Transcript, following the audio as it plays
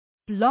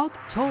Blog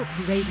Talk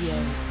Radio.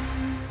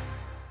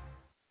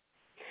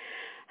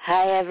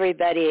 Hi,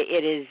 everybody.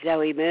 It is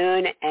Zoe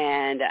Moon,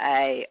 and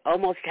I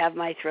almost have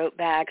my throat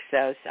back,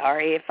 so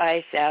sorry if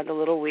I sound a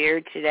little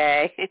weird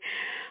today.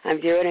 I'm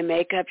doing a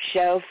makeup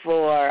show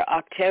for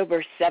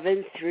October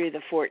 7th through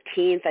the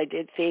 14th. I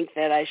did think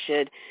that I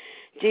should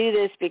do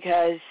this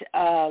because,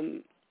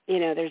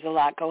 there's a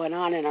lot going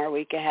on in our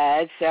week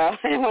ahead, so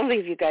I don't want to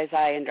leave you guys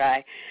high and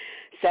dry.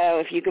 So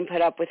if you can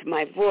put up with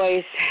my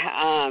voice,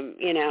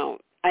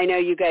 I know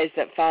you guys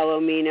that follow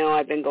me know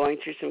I've been going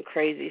through some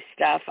crazy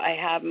stuff. I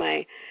have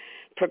my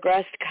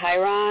progressed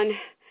Chiron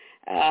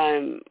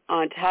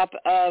on top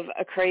of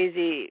a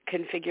crazy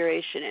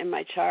configuration in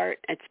my chart.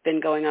 It's been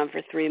going on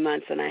for 3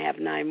 months, and I have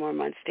 9 more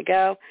months to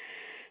go.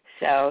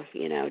 So,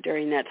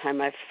 during that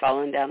time I've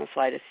fallen down a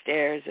flight of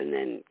stairs and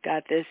then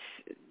got this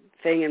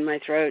thing in my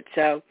throat.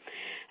 So,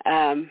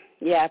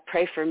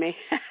 pray for me.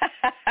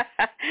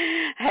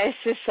 It's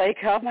just like,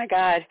 oh, my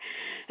God.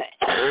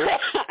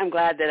 I'm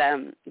glad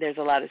that there's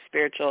a lot of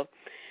spiritual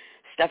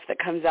stuff that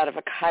comes out of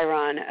a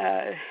Chiron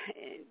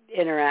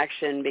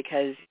interaction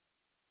because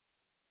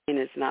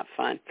it's not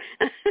fun.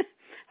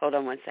 Hold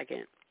on one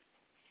second.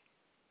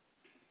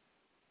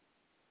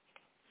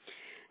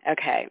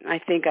 Okay, I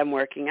think I'm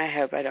working. I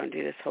hope I don't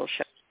do this whole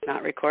show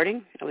not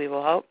recording. We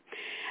will hope.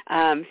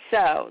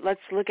 So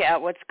let's look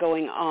at what's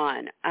going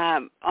on.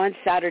 On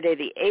Saturday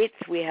the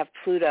 8th, we have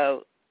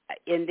Pluto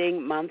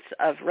ending months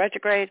of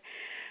retrograde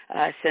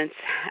since,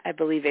 I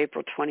believe,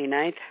 April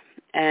 29th,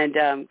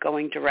 and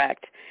going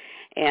direct.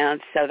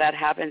 And so that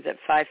happens at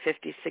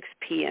 5:56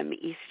 p.m.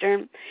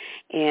 Eastern,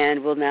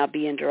 and will now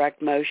be in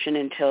direct motion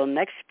until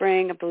next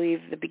spring, I believe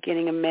the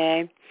beginning of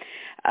May.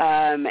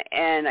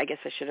 And I guess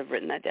I should have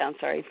written that down,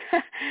 sorry.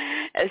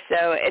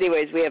 So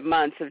anyways, we have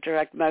months of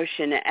direct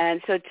motion. And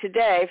so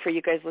today, for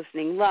you guys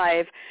listening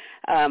live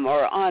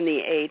or on the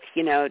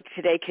 8th,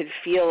 today could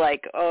feel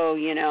like,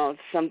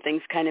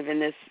 something's kind of in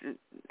this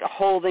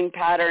holding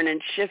pattern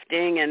and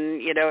shifting,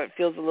 and, it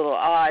feels a little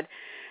odd.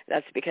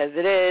 That's because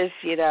it is,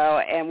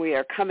 and we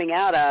are coming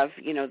out of,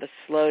 the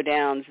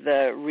slowdowns,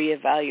 the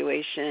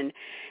reevaluation,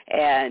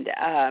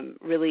 and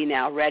really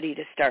now ready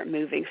to start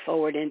moving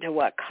forward into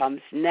what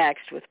comes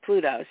next with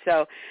Pluto.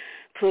 So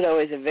Pluto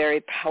is a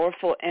very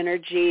powerful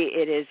energy.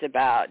 It is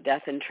about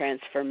death and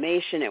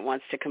transformation. It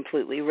wants to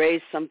completely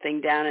raise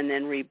something down and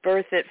then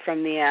rebirth it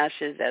from the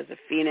ashes as a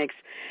phoenix.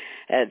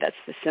 That's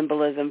the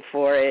symbolism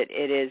for it.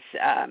 It is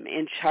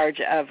in charge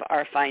of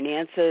our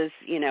finances,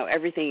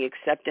 everything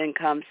except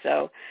income.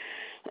 So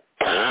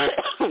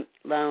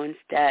loans,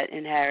 debt,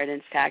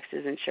 inheritance,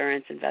 taxes,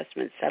 insurance,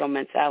 investments,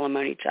 settlements,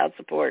 alimony, child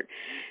support,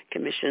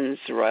 commissions,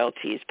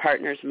 royalties,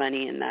 partners'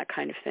 money, and that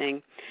kind of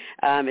thing.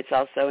 It's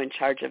also in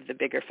charge of the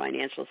bigger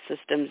financial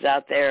systems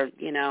out there,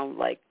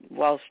 like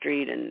Wall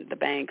Street and the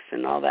banks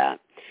and all that.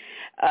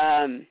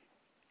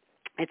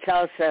 It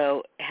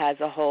also has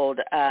a hold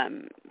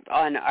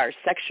on our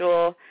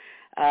sexual,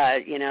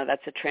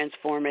 that's a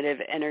transformative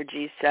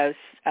energy. So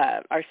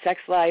our sex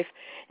life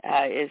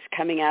is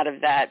coming out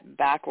of that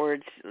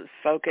backwards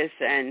focus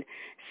and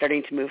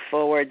starting to move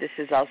forward. This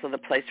is also the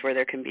place where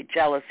there can be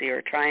jealousy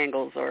or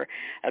triangles or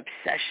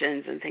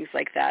obsessions and things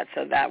like that.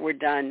 So that we're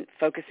done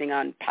focusing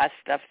on past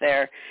stuff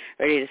there,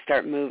 ready to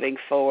start moving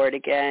forward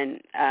again.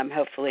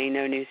 Hopefully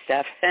no new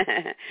stuff.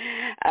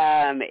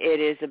 It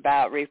is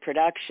about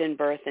reproduction,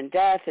 birth, and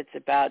death. It's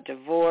about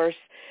divorce.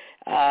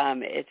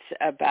 It's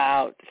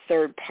about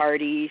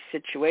third-party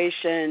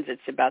situations.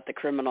 It's about the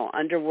criminal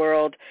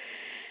underworld.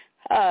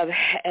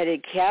 And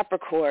in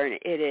Capricorn,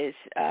 it is,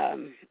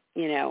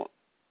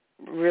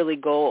 really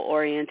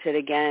goal-oriented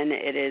again.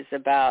 It is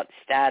about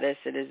status.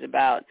 It is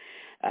about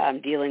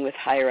dealing with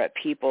higher-up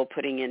people,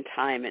 putting in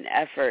time and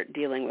effort,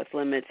 dealing with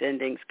limits,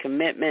 endings,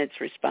 commitments,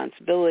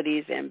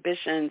 responsibilities,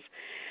 ambitions,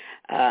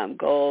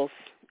 goals.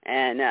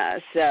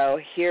 And so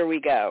here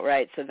we go,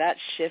 right? So that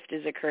shift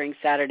is occurring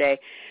Saturday,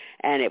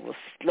 and it will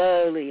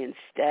slowly and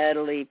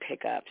steadily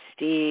pick up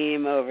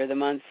steam over the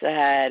months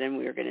ahead, and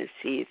we're going to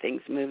see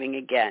things moving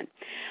again.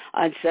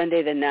 On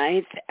Sunday the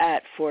 9th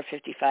at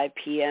 4:55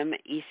 p.m.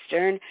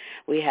 Eastern,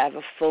 we have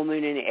a full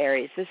moon in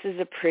Aries. This is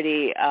a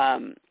pretty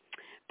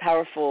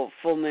powerful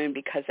full moon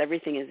because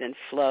everything is in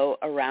flow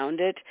around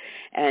it,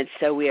 and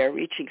so we are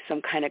reaching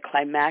some kind of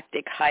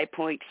climactic high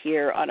point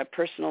here on a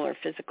personal or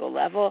physical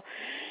level.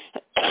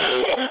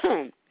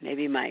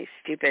 Maybe my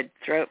stupid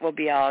throat will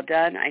be all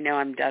done. I know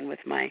I'm done with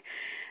my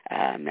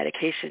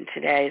medication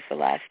today. Is the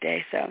last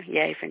day, so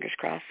yay, fingers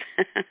crossed.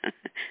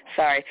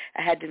 Sorry,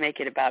 I had to make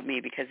it about me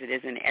because it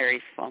is an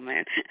Aries full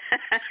moon.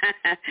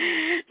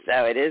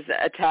 So it is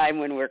a time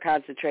when we're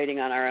concentrating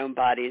on our own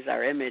bodies,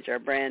 our image, our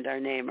brand, our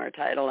name, our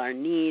title, our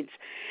needs,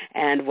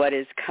 and what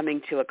is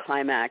coming to a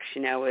climax,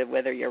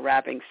 whether you're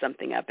wrapping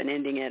something up and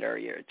ending it or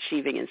you're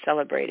achieving and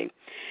celebrating.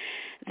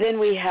 Then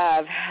we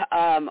have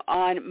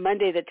on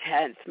Monday the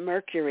 10th,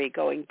 Mercury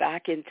going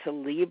back into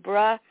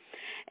Libra.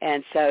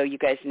 And so you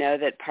guys know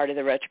that part of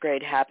the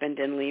retrograde happened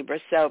in Libra.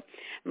 So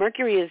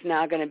Mercury is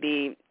now going to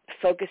be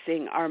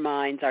focusing our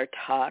minds, our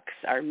talks,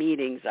 our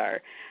meetings,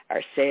 our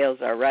sales,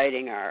 our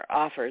writing, our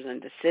offers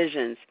and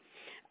decisions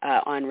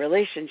on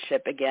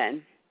relationship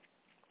again,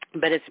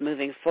 but it's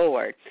moving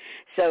forward.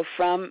 So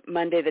from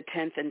Monday the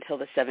 10th until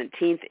the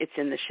 17th, it's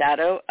in the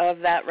shadow of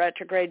that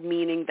retrograde,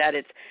 meaning that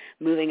it's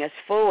moving us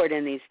forward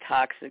in these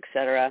talks, et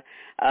cetera,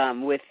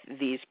 with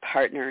these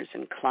partners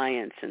and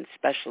clients and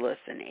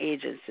specialists and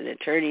agents and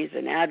attorneys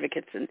and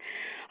advocates and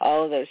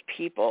all of those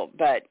people,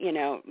 but,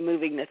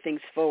 moving the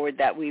things forward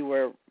that we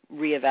were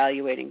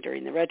reevaluating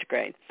during the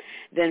retrograde.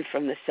 Then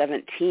from the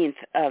 17th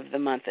of the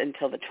month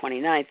until the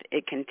 29th,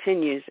 it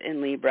continues in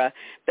Libra,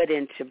 but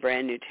into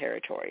brand new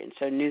territory. And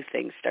so new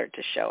things start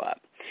to show up.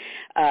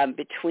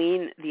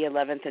 Between the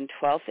 11th and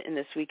 12th in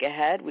this week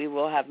ahead, we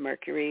will have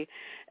Mercury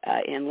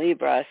in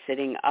Libra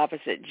sitting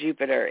opposite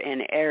Jupiter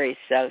in Aries.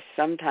 So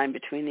sometime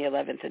between the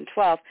 11th and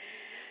 12th,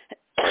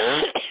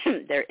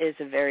 there is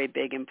a very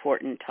big,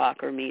 important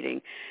talk or meeting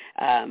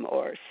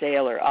or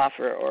sale or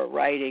offer or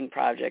writing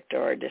project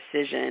or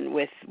decision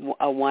with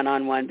a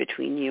one-on-one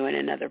between you and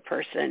another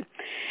person.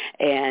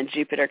 And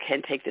Jupiter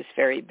can take this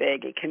very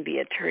big. It can be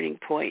a turning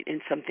point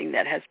in something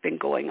that has been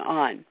going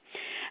on.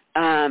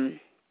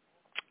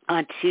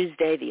 On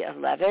Tuesday the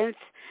 11th,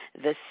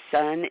 the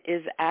sun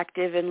is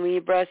active in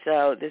Libra,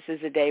 so this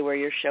is a day where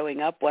you're showing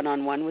up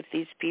one-on-one with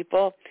these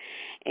people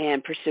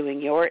and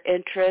pursuing your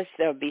interests.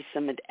 There'll be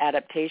some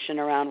adaptation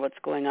around what's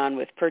going on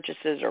with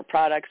purchases or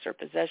products or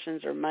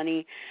possessions or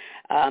money,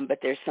 but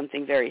there's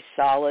something very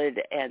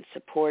solid and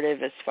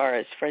supportive as far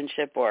as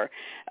friendship or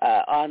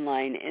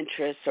online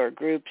interests or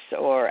groups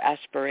or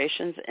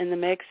aspirations in the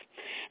mix.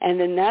 And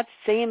then that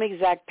same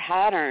exact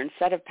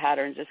set of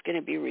patterns is going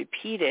to be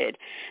repeated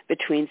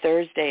between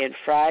Thursday and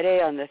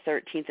Friday on the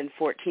 13th and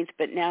 14th,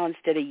 but now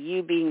instead of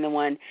you being the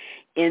one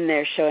in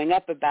there showing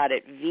up about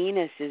it,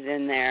 Venus is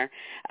in there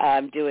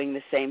doing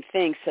the same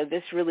thing. So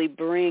this really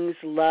brings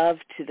love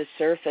to the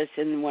surface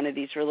in one of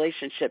these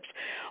relationships,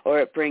 or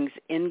it brings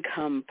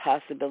income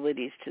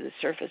possibilities to the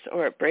surface,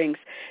 or it brings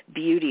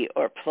beauty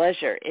or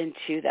pleasure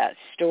into that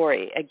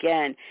story.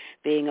 Again,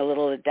 being a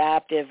little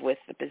adaptive with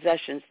the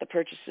possessions, the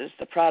purchases,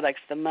 the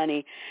products, the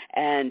money,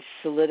 and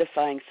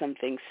solidifying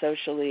something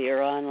socially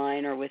or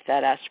online or with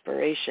that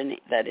aspiration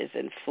that is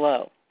in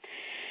flow.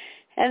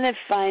 And then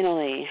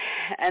finally,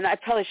 and I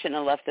probably shouldn't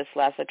have left this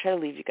last. I try to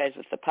leave you guys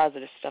with the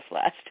positive stuff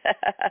last.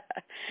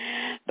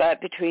 But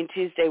between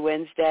Tuesday,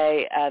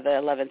 Wednesday, the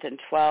 11th and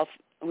 12th,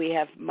 we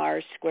have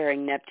Mars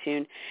squaring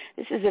Neptune.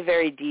 This is a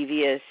very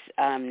devious,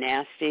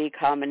 nasty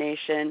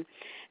combination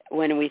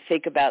when we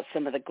think about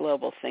some of the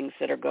global things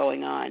that are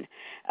going on.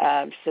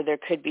 So there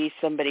could be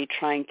somebody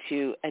trying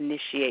to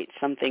initiate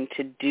something,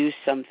 to do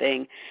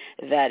something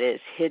that is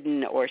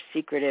hidden or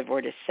secretive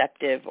or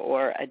deceptive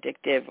or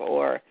addictive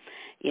or,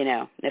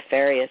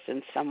 nefarious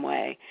in some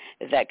way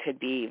that could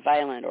be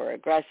violent or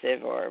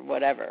aggressive or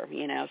whatever,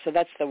 So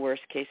that's the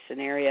worst case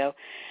scenario.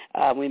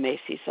 We may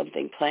see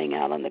something playing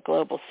out on the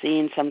global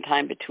scene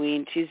sometime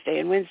between Tuesday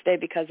and Wednesday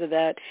because of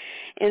that.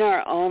 In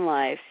our own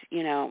life,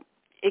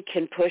 it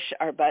can push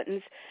our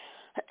buttons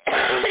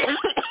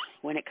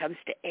when it comes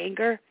to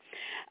anger.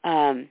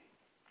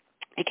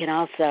 It can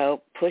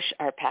also push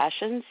our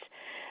passions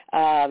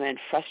and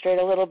frustrate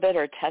a little bit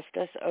or test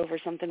us over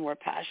something we're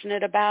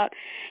passionate about.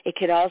 It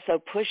could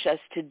also push us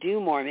to do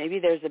more. Maybe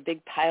there's a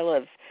big pile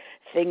of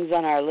things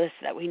on our list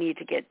that we need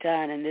to get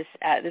done, and this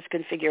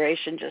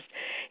configuration just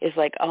is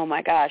like, oh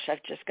my gosh,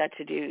 I've just got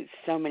to do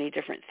so many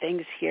different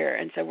things here,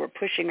 and so we're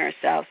pushing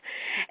ourselves,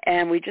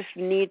 and we just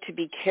need to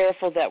be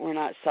careful that we're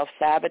not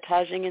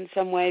self-sabotaging in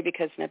some way,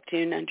 because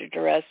Neptune under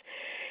duress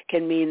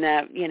can mean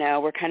that,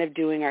 we're kind of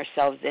doing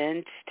ourselves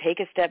in. Take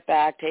a step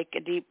back, take a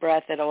deep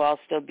breath. It'll all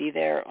still be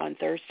there on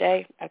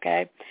Thursday,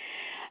 okay?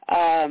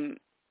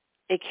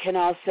 It can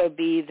also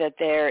be that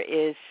there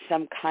is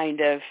some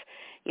kind of,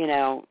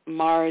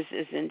 Mars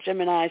is in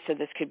Gemini, so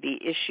this could be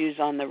issues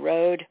on the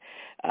road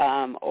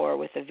or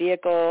with a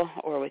vehicle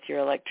or with your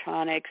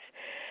electronics.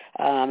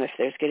 If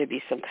there's going to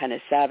be some kind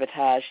of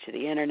sabotage to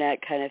the internet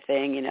kind of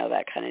thing,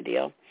 that kind of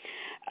deal.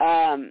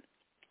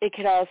 It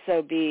could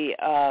also be,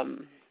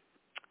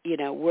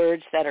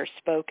 words that are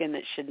spoken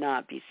that should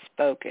not be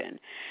spoken.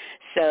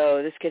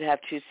 So this could have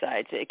two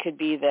sides. It could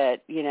be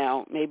that,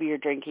 maybe you're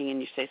drinking and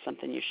you say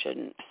something you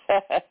shouldn't.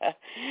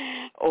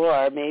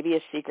 Or maybe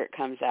a secret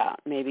comes out.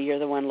 Maybe you're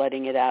the one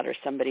letting it out or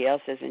somebody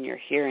else is and you're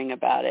hearing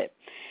about it.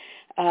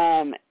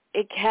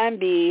 It can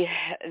be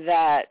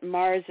that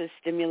Mars is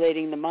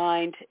stimulating the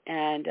mind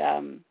and,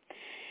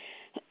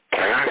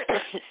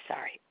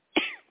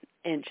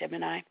 in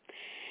Gemini.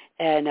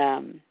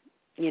 And,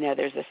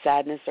 there's a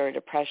sadness or a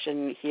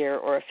depression here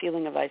or a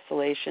feeling of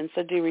isolation.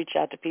 So do reach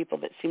out to people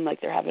that seem like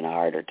they're having a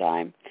harder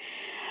time.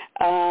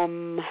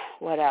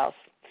 What else?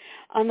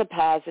 On the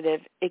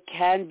positive, it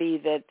can be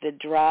that the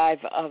drive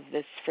of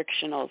this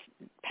frictional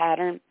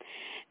pattern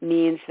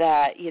means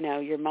that,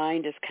 your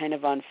mind is kind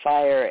of on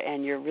fire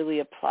and you're really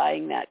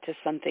applying that to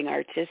something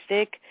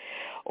artistic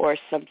or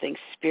something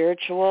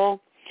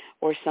spiritual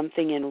or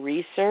something in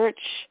research.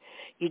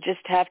 You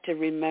just have to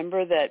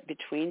remember that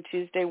between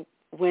Tuesday,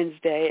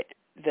 Wednesday,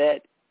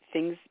 that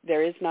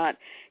there is not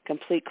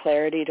complete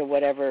clarity to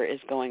whatever is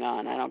going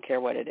on. I don't care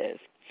what it is.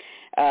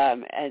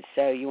 And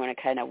so you want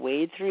to kind of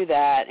wade through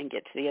that and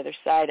get to the other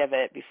side of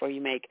it before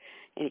you make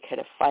any kind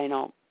of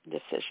final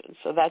decision.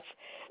 So that's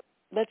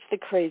the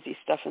crazy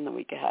stuff in the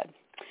week ahead.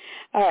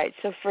 All right,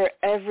 so for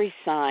every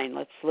sign,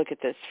 let's look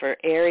at this. For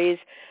Aries,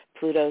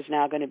 Pluto's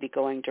now going to be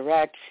going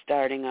direct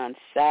starting on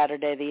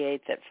Saturday the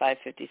 8th at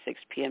 5:56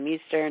 p.m.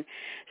 Eastern.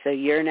 So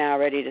you're now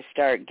ready to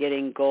start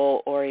getting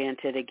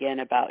goal-oriented again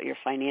about your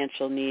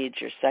financial needs,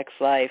 your sex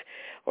life,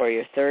 or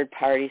your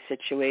third-party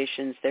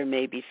situations. There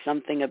may be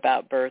something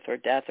about birth or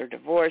death or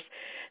divorce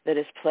that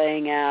is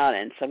playing out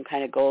and some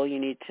kind of goal you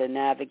need to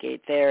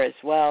navigate there as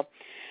well.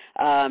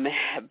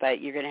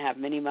 But you're going to have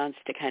many months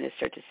to kind of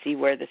start to see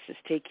where this is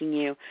taking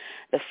you.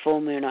 The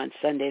full moon on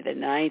Sunday the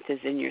 9th is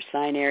in your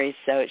sign Aries,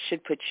 so it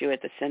should put you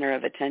at the center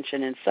of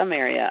attention in some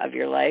area of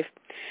your life.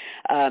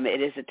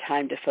 It is a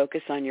time to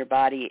focus on your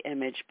body,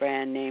 image,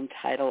 brand name,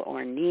 title,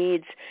 or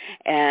needs,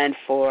 and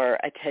for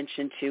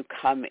attention to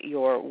come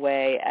your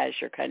way as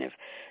you're kind of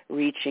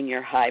reaching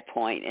your high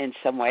point in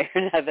some way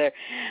or another.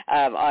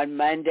 On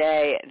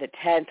Monday, the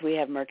 10th, we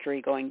have Mercury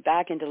going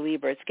back into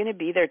Libra. It's going to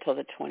be there till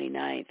the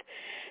 29th.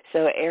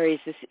 So Aries,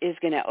 this is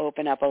going to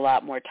open up a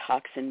lot more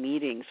talks and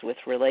meetings with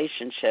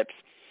relationships.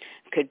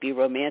 Could be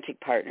romantic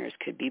partners,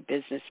 could be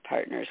business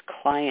partners,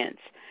 clients,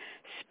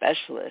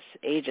 specialists,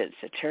 agents,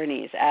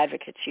 attorneys,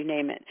 advocates, you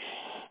name it.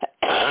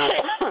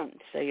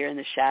 So you're in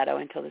the shadow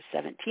until the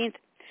 17th.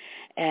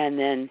 And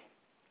then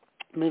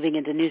moving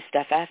into new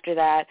stuff after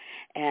that,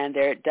 and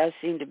there does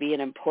seem to be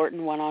an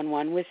important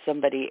one-on-one with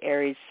somebody,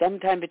 Aries,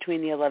 sometime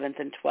between the 11th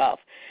and 12th.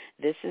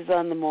 This is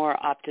on the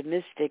more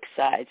optimistic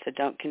side, so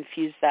don't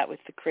confuse that with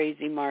the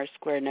crazy Mars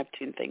square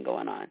Neptune thing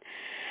going on.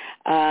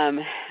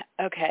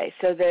 Okay,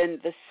 so then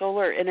the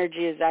solar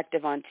energy is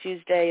active on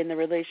Tuesday in the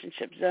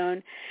relationship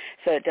zone,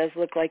 so it does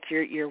look like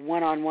you're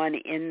one-on-one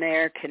in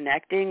there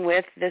connecting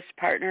with this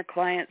partner,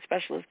 client,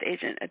 specialist,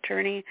 agent,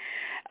 attorney,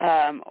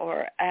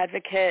 or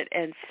advocate,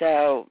 and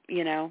so,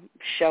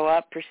 show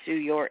up, pursue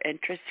your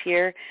interests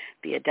here,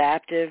 be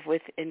adaptive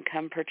with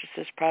income,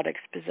 purchases,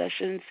 products,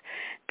 possessions,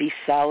 be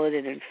solid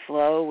and in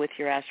flow with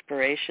your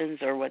aspirations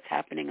or what's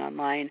happening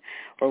online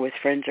or with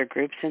friends or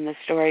groups in the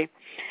story.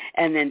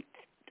 And then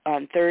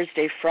on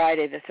Thursday,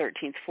 Friday, the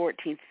 13th,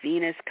 14th,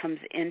 Venus comes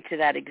into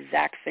that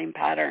exact same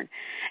pattern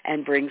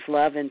and brings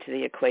love into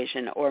the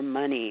equation, or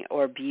money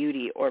or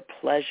beauty or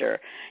pleasure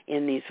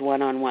in these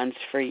one-on-ones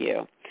for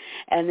you.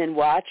 And then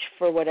watch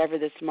for whatever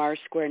this Mars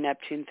square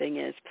Neptune thing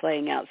is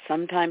playing out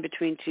sometime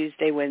between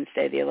Tuesday,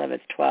 Wednesday, the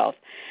 11th,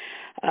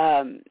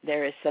 12th.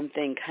 There is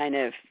something kind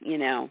of,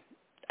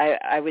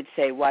 I would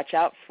say watch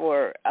out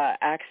for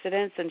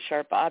accidents and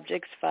sharp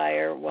objects,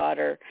 fire,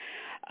 water,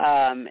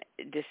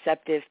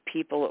 deceptive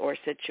people or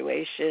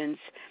situations,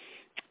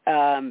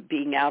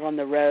 being out on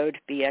the road,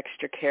 be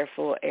extra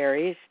careful,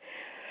 Aries.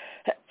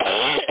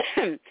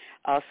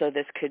 Also,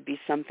 this could be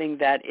something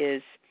that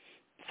is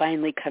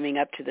finally coming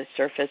up to the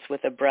surface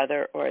with a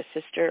brother or a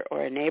sister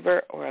or a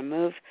neighbor or a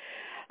move.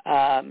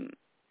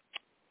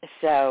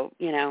 So,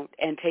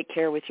 and take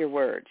care with your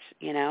words,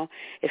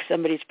 If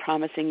somebody's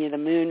promising you the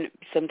moon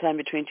sometime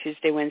between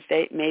Tuesday,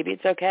 Wednesday, maybe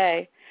it's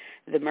okay.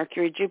 The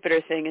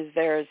Mercury-Jupiter thing is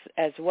there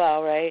as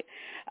well, right?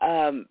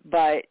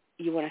 But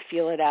you want to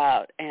feel it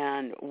out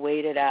and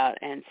wait it out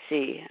and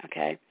see,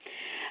 okay?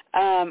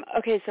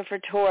 Okay, so for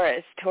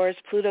Taurus,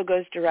 Pluto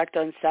goes direct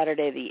on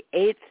Saturday the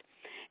 8th.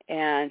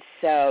 And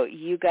so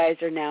you guys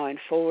are now in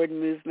forward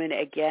movement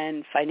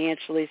again,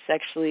 financially,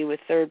 sexually,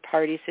 with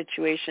third-party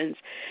situations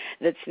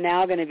that's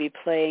now going to be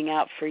playing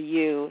out for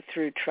you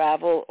through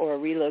travel or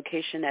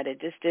relocation at a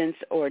distance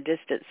or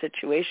distant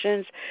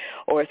situations,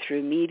 or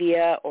through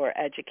media or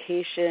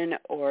education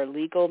or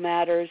legal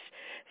matters,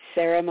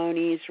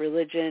 ceremonies,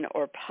 religion,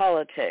 or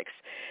politics.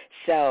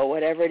 So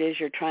whatever it is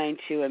you're trying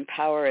to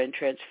empower and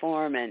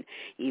transform and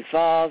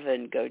evolve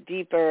and go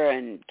deeper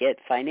and get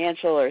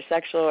financial or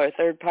sexual or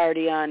third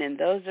party on in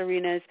those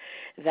arenas,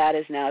 that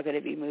is now going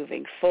to be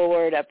moving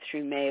forward up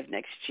through May of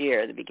next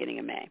year, the beginning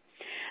of May.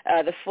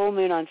 The full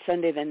moon on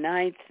Sunday the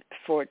 9th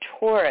for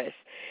Taurus.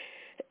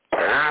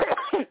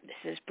 This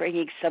is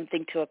bringing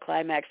something to a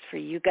climax for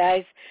you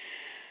guys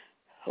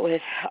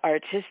with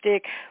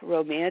artistic,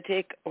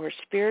 romantic, or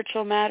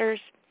spiritual matters,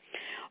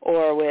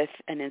 or with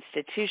an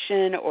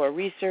institution or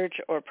research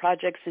or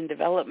projects in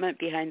development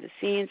behind the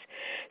scenes.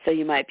 So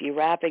you might be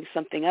wrapping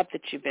something up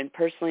that you've been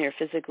personally or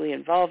physically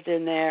involved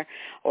in there,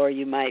 or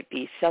you might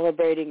be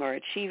celebrating or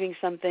achieving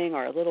something,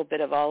 or a little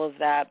bit of all of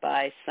that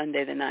by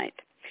Sunday the 9th.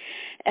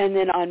 And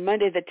then on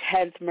Monday the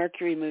 10th,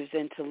 Mercury moves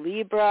into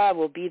Libra.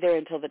 We'll be there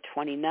until the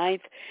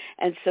 29th.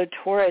 And so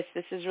Taurus,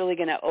 this is really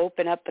going to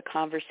open up the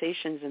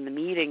conversations and the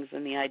meetings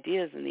and the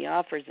ideas and the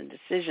offers and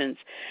decisions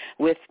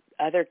with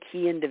other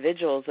key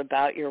individuals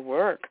about your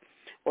work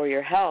or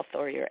your health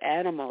or your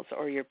animals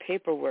or your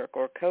paperwork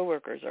or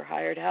coworkers or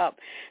hired help.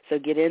 So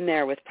get in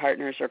there with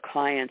partners or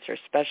clients or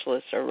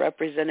specialists or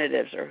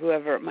representatives or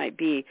whoever it might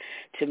be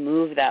to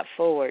move that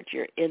forward.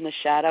 You're in the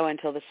shadow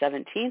until the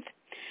 17th.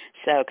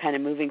 So kind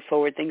of moving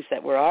forward things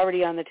that were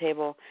already on the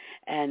table,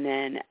 and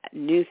then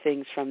new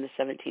things from the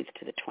 17th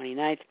to the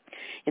 29th.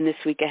 In this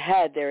week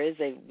ahead, there is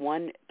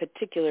one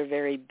particular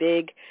very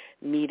big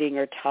meeting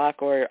or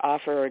talk or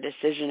offer or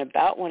decision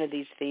about one of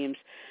these themes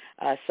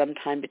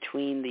sometime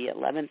between the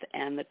 11th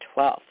and the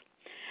 12th.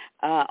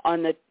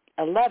 On the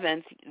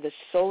 11th, the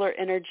solar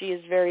energy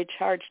is very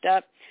charged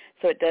up,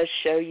 so it does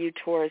show you,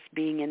 Taurus,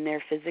 being in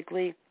there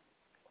physically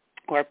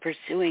or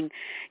pursuing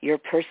your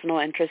personal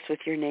interests with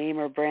your name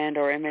or brand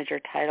or image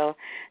or title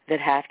that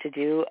have to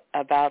do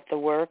about the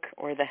work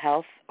or the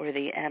health or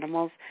the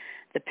animals,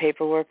 the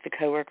paperwork, the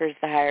coworkers,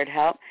 the hired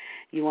help.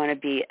 You want to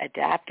be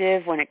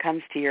adaptive when it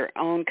comes to your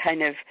own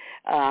kind of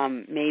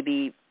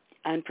maybe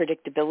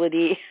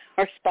unpredictability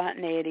or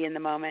spontaneity in the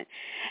moment,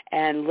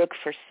 and look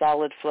for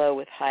solid flow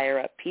with higher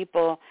up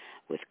people,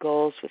 with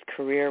goals, with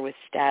career, with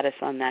status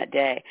on that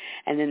day.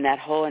 And then that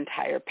whole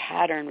entire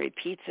pattern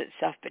repeats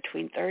itself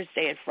between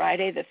Thursday and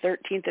Friday, the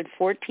 13th and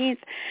 14th,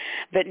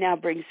 but now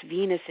brings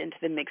Venus into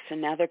the mix. So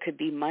now there could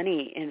be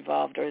money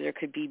involved, or there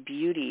could be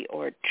beauty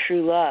or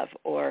true love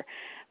or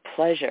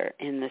pleasure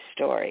in the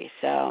story.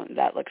 So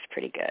that looks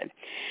pretty good.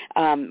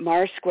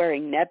 Mars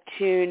squaring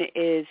Neptune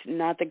is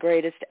not the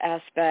greatest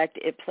aspect.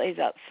 It plays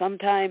out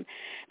sometime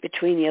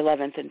between the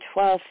 11th and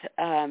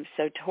 12th.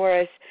 So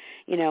Taurus,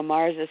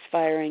 Mars is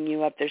firing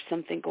you up. There's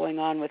something going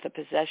on with a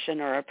possession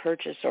or a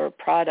purchase or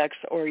products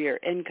or your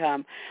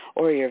income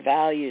or your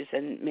values,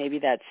 and maybe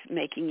that's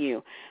making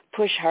you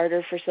push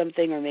harder for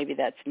something, or maybe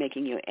that's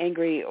making you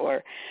angry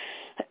or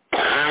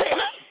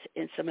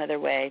in some other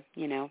way,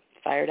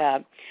 fired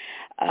up.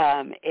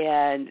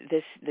 And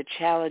the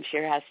challenge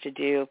here has to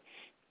do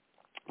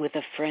with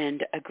a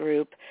friend, a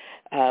group,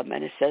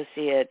 an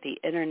associate, the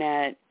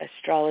internet,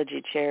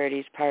 astrology,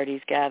 charities,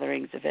 parties,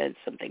 gatherings, events,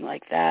 something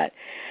like that.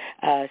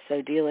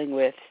 So dealing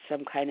with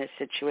some kind of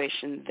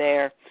situation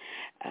there.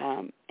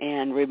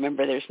 And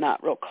remember, there's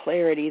not real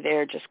clarity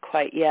there just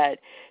quite yet.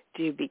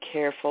 Do be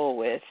careful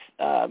with,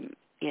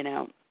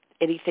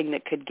 anything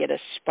that could get a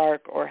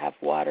spark or have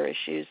water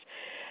issues,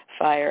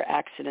 fire,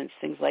 accidents,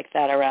 things like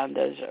that around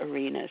those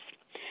arenas.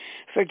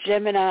 For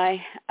Gemini,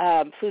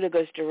 Pluto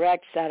goes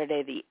direct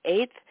Saturday the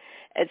 8th,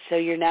 and so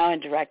you're now in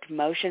direct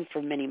motion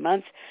for many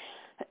months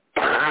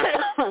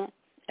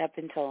up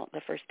until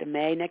the 1st of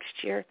May next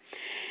year.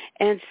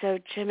 And so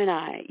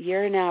Gemini,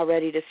 you're now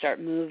ready to start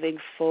moving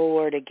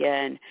forward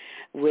again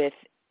with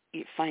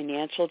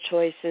financial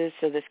choices.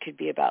 So this could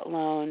be about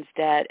loans,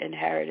 debt,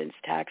 inheritance,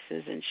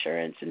 taxes,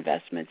 insurance,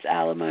 investments,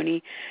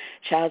 alimony,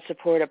 child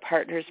support, a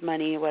partner's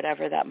money,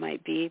 whatever that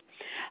might be.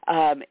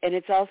 And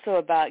it's also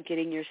about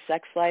getting your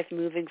sex life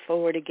moving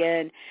forward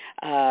again,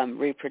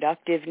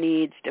 reproductive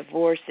needs,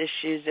 divorce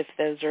issues if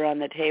those are on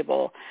the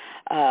table,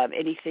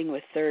 anything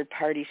with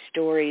third-party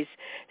stories.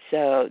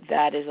 So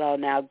that is all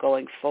now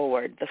going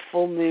forward. The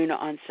full moon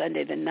on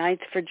Sunday the 9th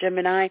for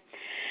Gemini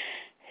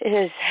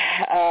is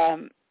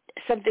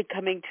something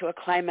coming to a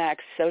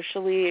climax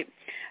socially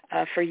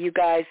for you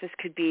guys. This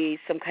could be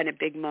some kind of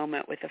big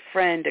moment with a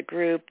friend, a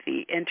group,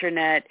 the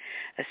internet,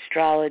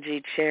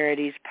 astrology,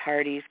 charities,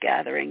 parties,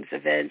 gatherings,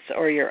 events,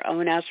 or your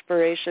own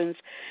aspirations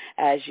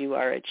as you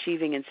are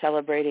achieving and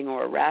celebrating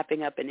or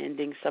wrapping up and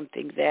ending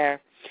something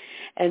there.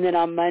 And then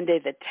on Monday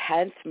the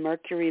 10th,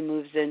 Mercury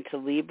moves into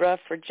Libra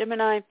for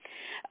Gemini.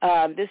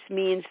 This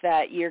means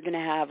that you're going to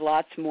have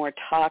lots more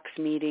talks,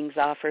 meetings,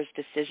 offers,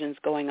 decisions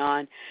going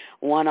on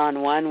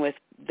one-on-one with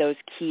those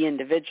key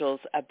individuals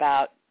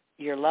about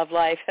your love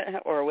life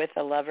or with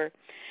a lover,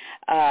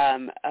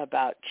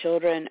 about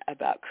children,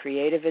 about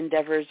creative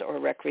endeavors or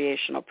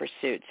recreational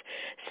pursuits.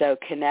 So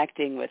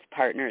connecting with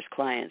partners,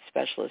 clients,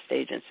 specialist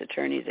agents,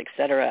 attorneys,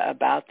 etc.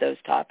 about those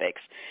topics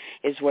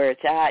is where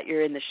it's at.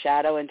 You're in the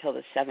shadow until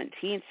the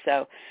 17th,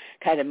 so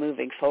kind of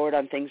moving forward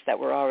on things that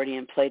were already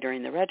in play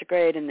during the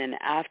retrograde, and then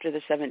after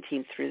the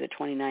 17th through the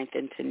 29th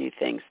into new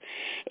things.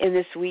 In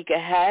this week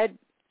ahead,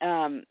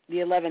 the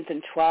 11th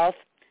and 12th,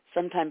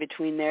 sometime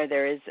between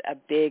there is a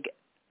big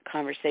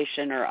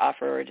conversation or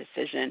offer or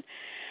decision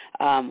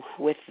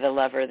with the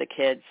lover, the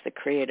kids, the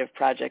creative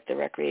project, the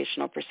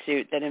recreational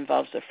pursuit that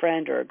involves a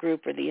friend or a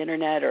group or the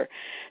internet or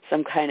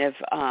some kind of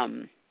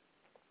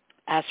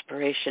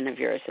aspiration of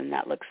yours, and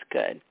that looks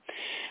good.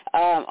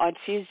 On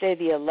Tuesday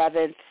the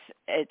 11th,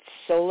 it's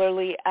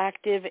solarly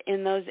active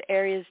in those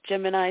areas,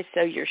 Gemini,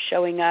 so you're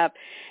showing up,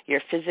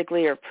 you're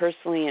physically or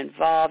personally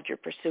involved, you're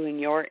pursuing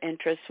your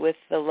interests with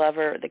the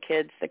lover, the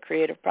kids, the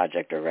creative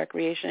project or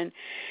recreation.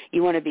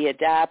 You want to be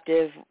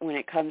adaptive when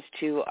it comes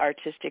to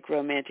artistic,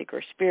 romantic,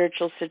 or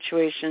spiritual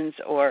situations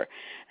or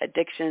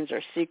addictions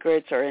or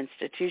secrets or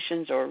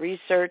institutions or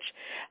research,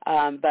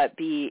 but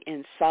be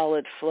in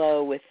solid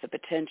flow with the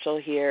potential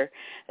here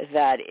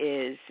that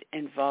is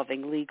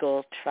involving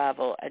legal,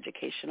 travel,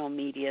 educational,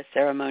 media,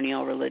 ceremonial,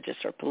 ceremonial, religious,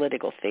 or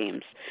political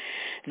themes.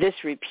 This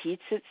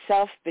repeats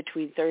itself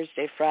between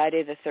Thursday,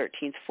 Friday, the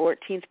 13th,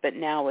 14th, but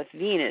now with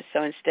Venus.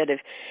 So instead of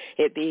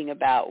it being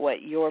about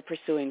what you're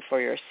pursuing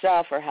for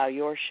yourself or how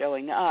you're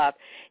showing up,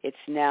 it's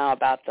now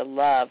about the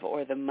love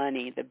or the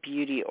money, the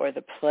beauty or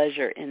the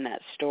pleasure in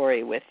that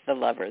story with the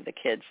lover, the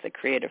kids, the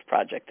creative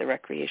project, the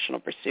recreational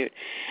pursuit.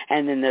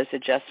 And then those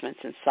adjustments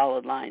and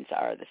solid lines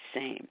are the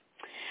same.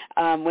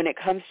 When it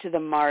comes to the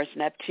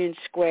Mars-Neptune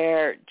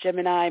square,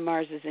 Gemini,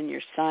 Mars is in your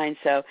sign,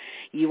 so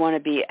you want to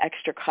be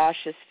extra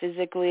cautious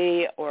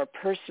physically or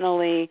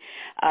personally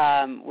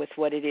with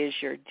what it is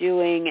you're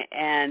doing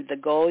and the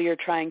goal you're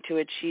trying to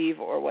achieve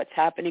or what's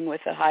happening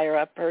with a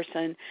higher-up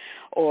person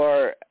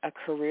or a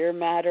career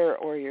matter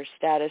or your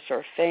status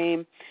or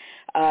fame.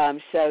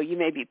 So you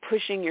may be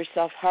pushing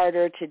yourself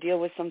harder to deal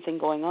with something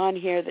going on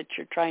here that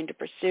you're trying to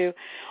pursue,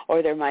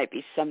 or there might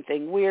be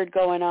something weird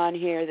going on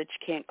here that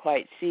you can't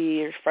quite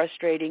see or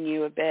frustrating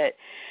you a bit.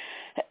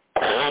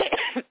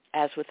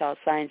 As with all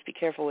signs, be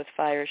careful with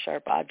fire,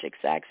 sharp objects,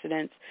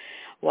 accidents,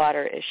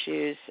 water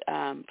issues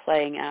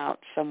playing out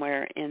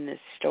somewhere in this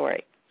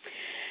story.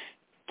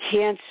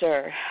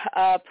 Cancer,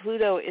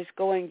 Pluto is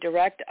going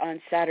direct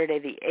on Saturday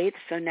the 8th,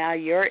 so now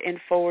you're in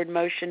forward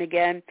motion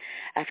again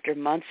after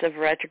months of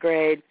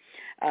retrograde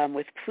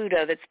with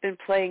Pluto that's been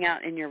playing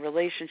out in your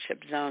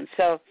relationship zone.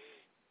 So,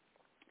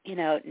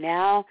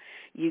 now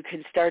you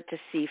can start to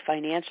see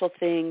financial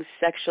things,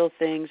 sexual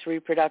things,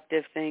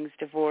 reproductive things,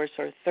 divorce,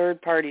 or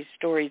third-party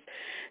stories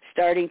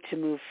starting to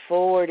move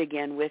forward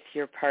again with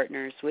your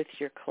partners, with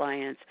your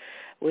clients,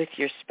 with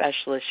your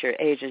specialists, your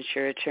agents,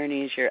 your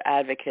attorneys, your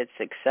advocates,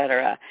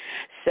 etc.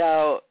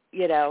 So,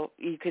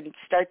 you can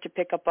start to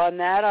pick up on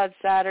that on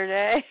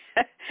Saturday,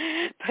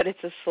 but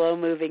it's a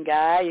slow-moving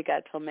guy. You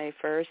got till May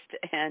 1st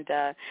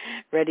and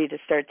ready to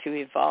start to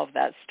evolve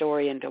that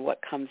story into what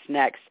comes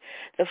next.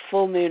 The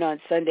full moon on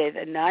Sunday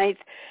the 9th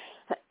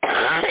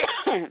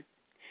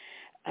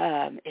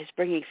is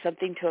bringing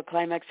something to a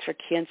climax for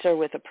Cancer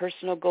with a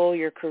personal goal,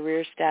 your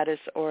career status,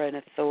 or an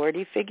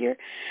authority figure.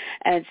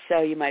 And so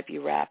you might be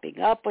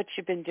wrapping up what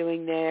you've been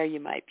doing there. You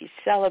might be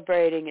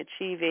celebrating,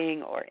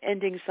 achieving, or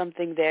ending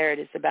something there. It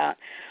is about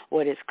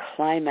what is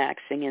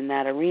climaxing in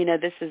that arena.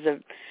 This is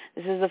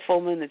a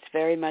full moon that's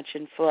very much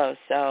in flow.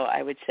 So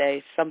I would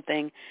say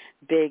something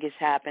big is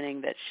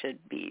happening that should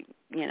be,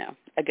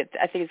 I think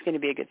it's going to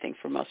be a good thing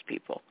for most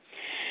people.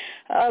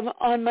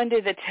 On Monday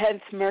the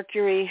 10th,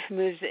 Mercury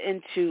moves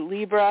into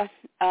Libra.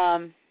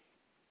 It's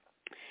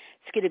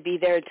going to be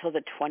there until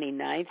the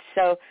 29th.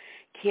 So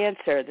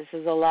Cancer, this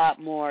is a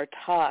lot more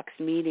talks,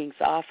 meetings,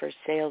 offers,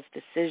 sales,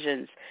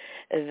 decisions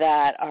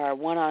that are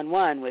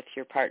one-on-one with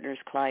your partners,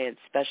 clients,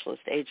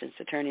 specialists, agents,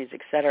 attorneys,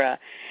 etc.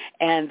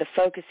 And the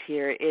focus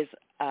here is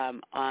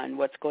on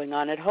what's going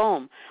on at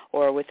home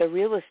or with a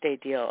real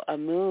estate deal, a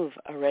move,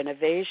 a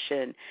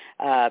renovation,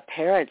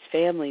 parents,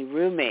 family,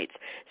 roommates.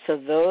 So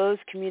those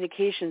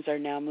communications are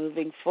now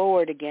moving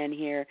forward again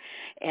here,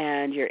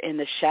 and you're in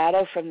the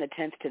shadow from the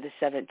 10th to the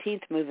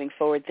 17th, moving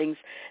forward things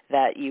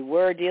that you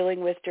were dealing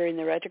with during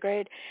the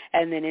retrograde,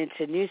 and then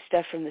into new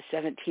stuff from the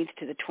 17th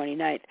to the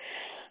 29th.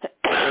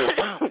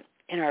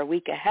 In our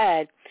week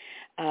ahead,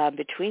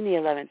 between the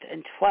 11th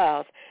and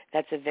 12th,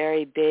 that's a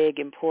very big,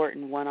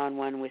 important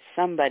one-on-one with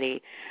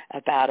somebody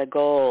about a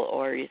goal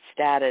or your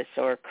status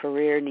or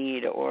career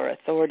need or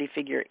authority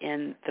figure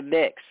in the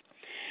mix.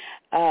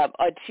 On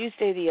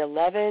Tuesday the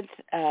 11th,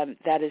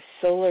 that is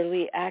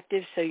solarly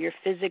active, so you're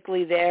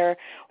physically there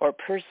or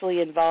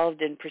personally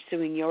involved in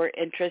pursuing your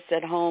interests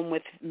at home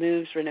with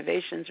moves,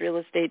 renovations, real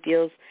estate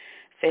deals,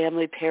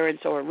 family,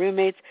 parents, or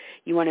roommates.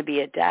 You want to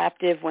be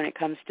adaptive when it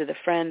comes to the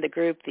friend, the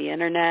group, the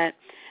internet,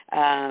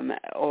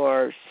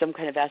 or some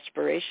kind of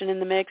aspiration in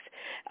the mix,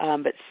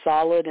 but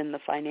solid in the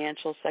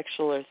financial,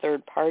 sexual, or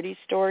third-party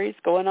stories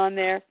going on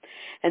there.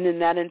 And then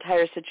that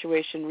entire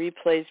situation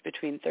replays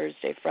between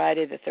Thursday,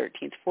 Friday, the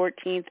 13th,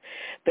 14th,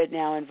 but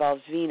now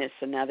involves Venus,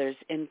 so now there's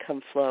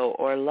income flow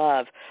or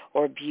love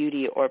or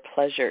beauty or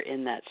pleasure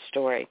in that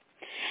story.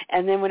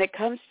 And then when it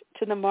comes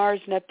to the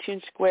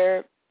Mars-Neptune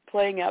square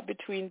playing out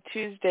between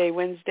Tuesday,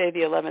 Wednesday,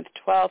 the 11th,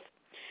 12th,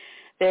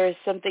 there is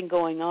something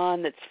going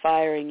on that's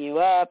firing you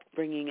up,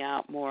 bringing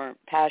out more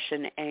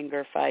passion,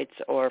 anger, fights,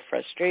 or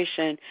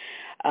frustration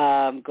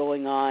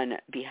going on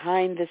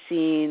behind the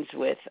scenes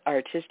with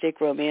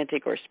artistic,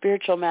 romantic, or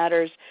spiritual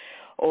matters,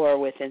 or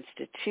with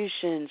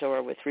institutions,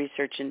 or with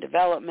research and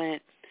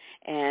development,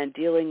 and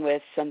dealing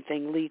with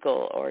something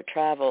legal or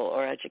travel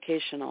or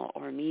educational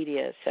or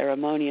media,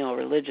 ceremonial,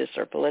 religious,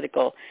 or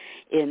political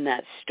in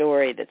that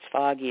story that's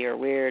foggy or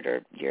weird,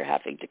 or you're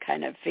having to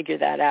kind of figure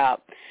that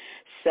out.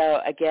 So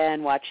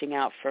again, watching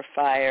out for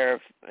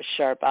fire,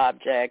 sharp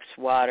objects,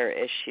 water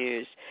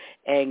issues,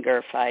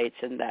 anger, fights,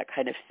 and that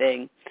kind of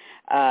thing,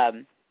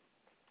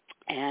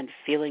 and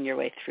feeling your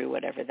way through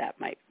whatever that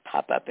might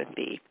pop up and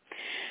be.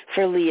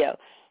 For Leo,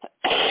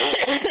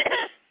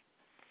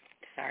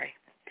 sorry.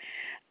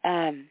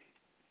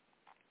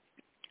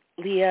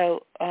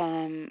 Leo,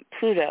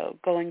 Pluto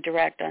going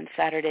direct on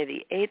Saturday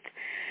the 8th.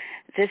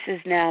 This is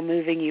now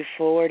moving you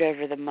forward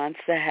over the months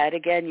ahead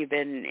again. You've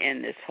been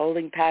in this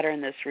holding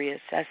pattern, this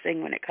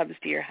reassessing when it comes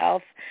to your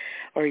health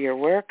or your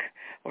work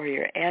or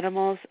your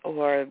animals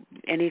or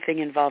anything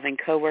involving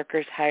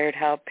coworkers, hired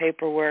help,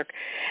 paperwork.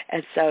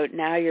 And so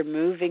now you're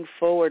moving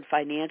forward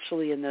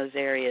financially in those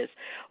areas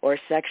or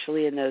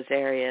sexually in those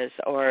areas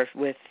or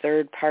with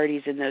third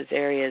parties in those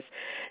areas.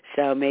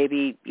 So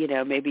maybe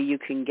you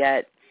can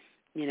get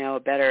a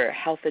better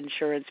health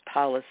insurance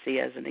policy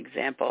as an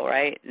example,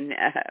 right? And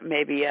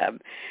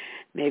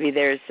maybe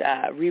there's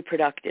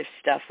reproductive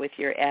stuff with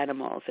your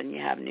animals and you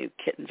have new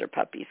kittens or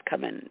puppies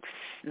come in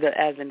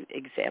as an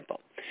example.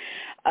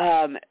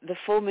 The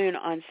full moon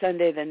on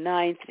Sunday the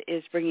 9th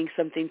is bringing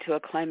something to a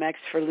climax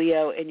for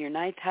Leo in your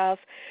 9th house.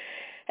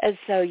 And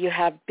so you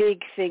have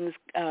big things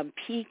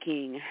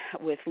peaking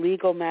with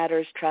legal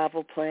matters,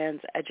 travel plans,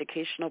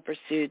 educational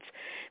pursuits,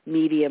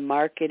 media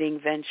marketing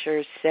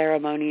ventures,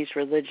 ceremonies,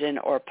 religion,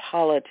 or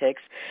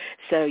politics.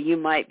 So you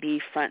might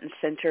be front and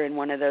center in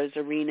one of those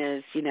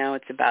arenas.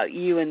 It's about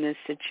you in this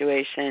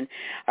situation.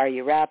 Are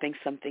you wrapping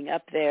something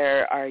up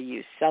there? Are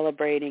you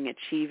celebrating,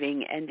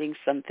 achieving, ending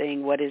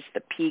something? What is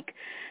the peak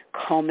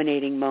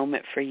culminating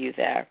moment for you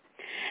there?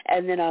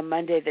 And then on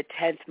Monday the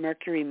 10th,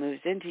 Mercury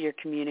moves into your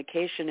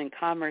communication and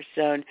commerce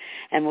zone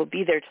and will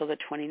be there till the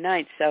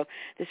 29th. So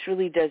this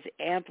really does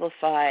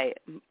amplify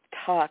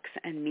talks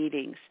and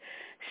meetings,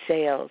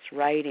 sales,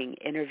 writing,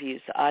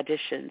 interviews,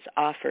 auditions,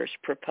 offers,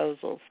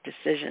 proposals,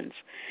 decisions.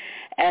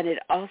 And it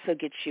also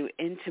gets you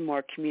into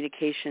more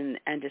communication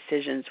and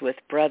decisions with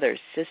brothers,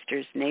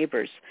 sisters,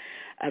 neighbors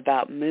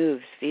about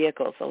moves,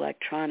 vehicles,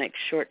 electronics,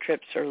 short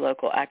trips, or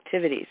local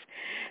activities.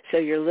 So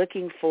you're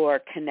looking for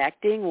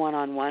connecting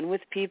one-on-one with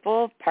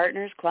people,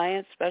 partners,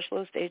 clients,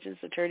 specialists, agents,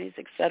 attorneys,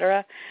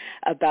 etc.,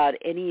 about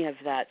any of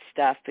that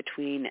stuff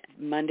between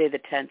Monday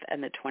the 10th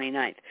and the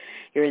 29th.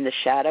 You're in the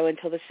shadow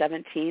until the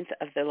 17th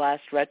of the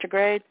last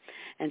retrograde,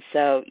 and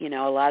so,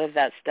 a lot of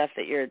that stuff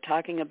that you're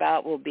talking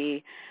about will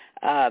be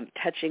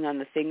touching on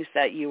the things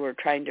that you were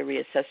trying to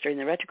reassess during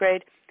the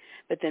retrograde.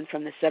 But then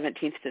from the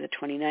 17th to the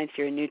 29th,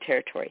 you're in new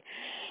territory.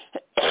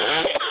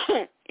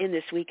 In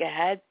this week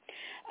ahead,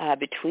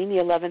 between the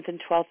 11th and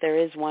 12th, there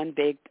is one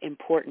big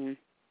important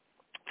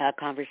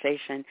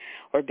conversation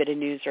or bit of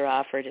news or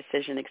offer,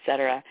 decision,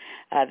 etc.,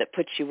 that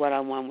puts you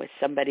one-on-one with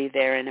somebody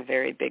there in a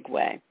very big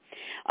way.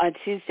 On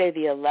Tuesday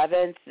the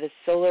 11th, the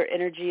solar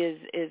energy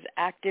is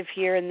active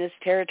here in this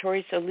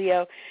territory. So,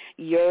 Leo,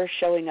 you're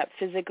showing up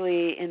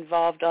physically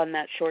involved on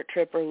that short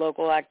trip or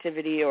local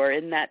activity or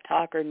in that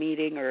talk or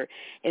meeting or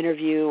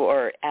interview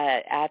or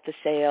at the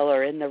sale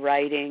or in the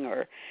writing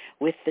or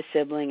with the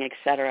sibling,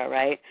 etc.,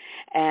 right?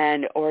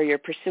 Or you're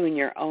pursuing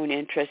your own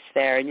interests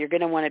there. And you're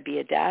going to want to be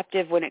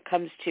adaptive when it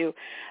comes to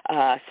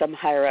some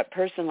higher-up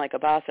person like a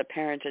boss, a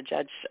parent, a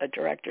judge, a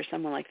director,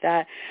 someone like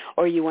that.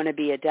 Or you want to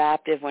be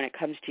adaptive when it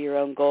comes to your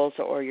own goals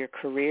or your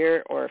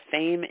career or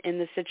fame in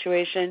the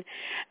situation,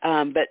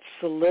 but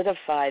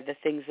solidify the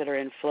things that are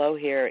in flow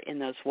here in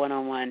those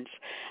one-on-ones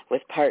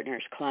with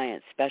partners,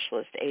 clients,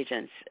 specialists,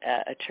 agents,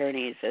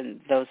 attorneys, and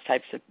those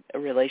types of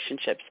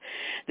relationships.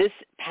 This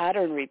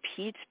pattern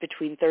repeats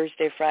between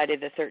Thursday, Friday,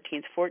 the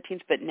 13th,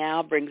 14th, but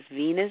now brings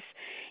Venus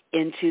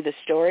into the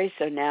story.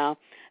 So now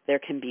there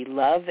can be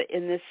love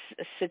in this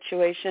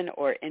situation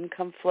or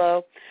income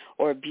flow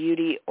or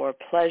beauty or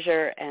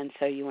pleasure, and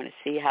so you want to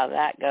see how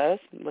that goes.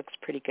 It looks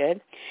pretty good.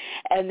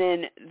 And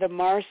then the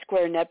Mars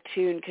square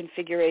Neptune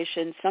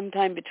configuration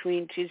sometime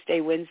between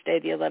Tuesday, Wednesday,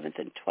 the 11th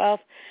and 12th.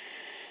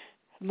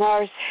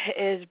 Mars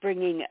is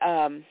bringing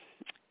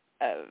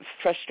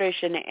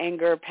frustration,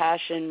 anger,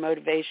 passion,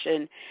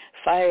 motivation,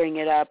 firing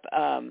it up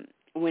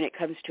when it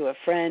comes to a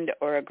friend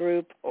or a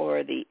group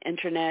or the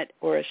internet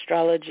or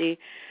astrology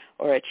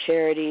or a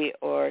charity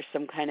or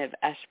some kind of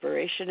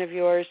aspiration of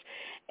yours,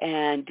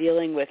 and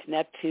dealing with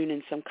Neptune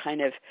in some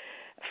kind of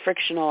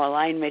frictional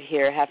alignment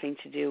here having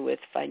to do with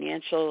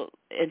financial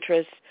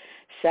interests,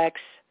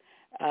 sex,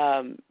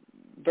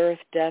 birth,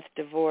 death,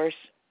 divorce,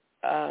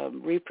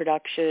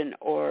 reproduction,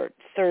 or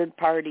third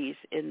parties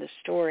in the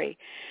story.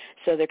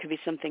 So there could be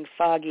something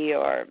foggy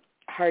or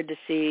hard to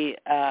see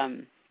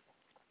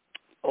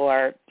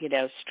or,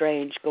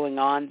 strange going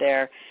on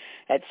there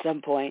at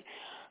some point.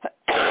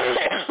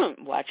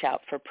 Watch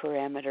out for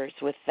parameters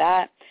with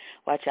that.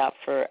 Watch out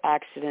for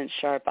accidents,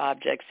 sharp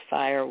objects,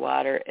 fire,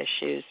 water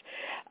issues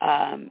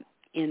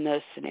in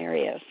those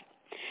scenarios.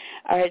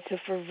 All right, so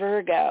for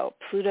Virgo,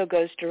 Pluto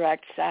goes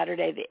direct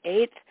Saturday the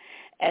 8th,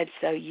 and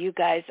so you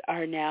guys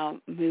are now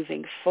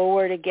moving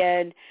forward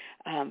again,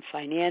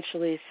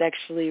 financially,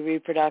 sexually,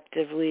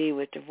 reproductively,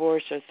 with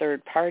divorce or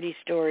third-party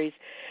stories,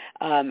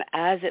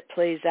 as it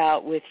plays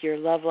out with your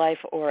love life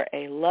or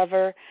a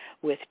lover,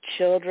 with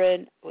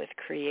children, with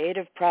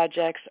creative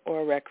projects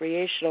or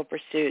recreational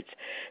pursuits.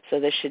 So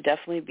this should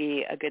definitely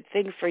be a good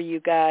thing for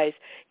you guys.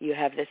 You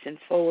have this in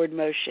forward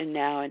motion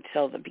now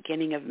until the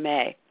beginning of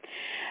May.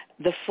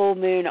 The full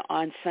moon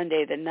on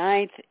Sunday the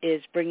 9th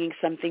is bringing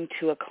something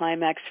to a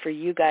climax for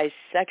you guys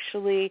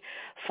sexually,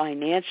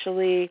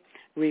 financially,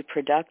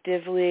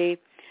 reproductively,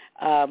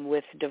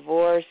 with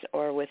divorce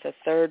or with a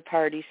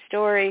third-party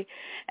story,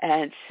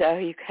 and so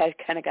you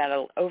kind of got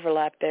an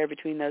overlap there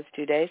between those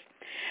 2 days.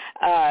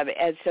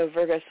 And so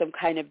Virgo, some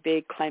kind of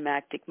big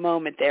climactic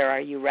moment there.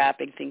 Are you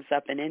wrapping things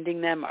up and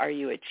ending them? Are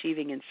you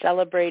achieving and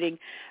celebrating?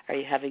 Are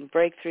you having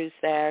breakthroughs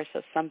there?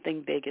 So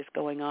something big is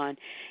going on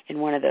in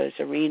one of those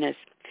arenas.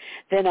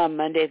 Then on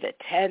Monday the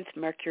 10th,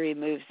 Mercury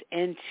moves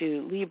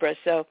into Libra.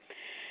 So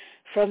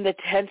from the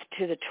 10th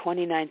to the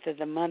 29th of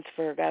the month,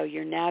 Virgo,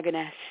 you're now going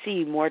to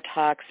see more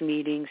talks,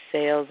 meetings,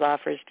 sales,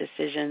 offers,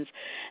 decisions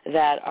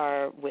that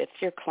are with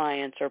your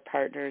clients or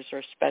partners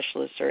or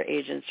specialists or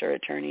agents or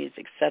attorneys,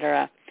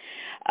 etc.,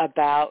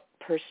 about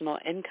personal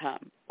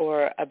income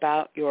or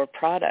about your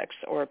products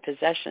or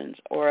possessions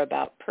or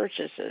about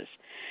purchases.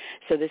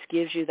 So this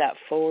gives you that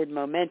forward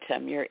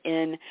momentum. You're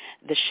in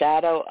the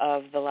shadow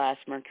of the last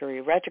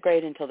Mercury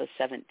retrograde until the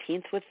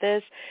 17th with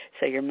this.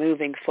 So you're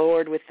moving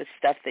forward with the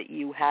stuff that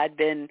you had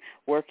been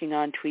working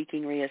on,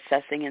 tweaking,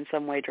 reassessing in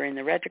some way during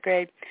the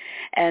retrograde.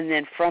 And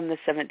then from the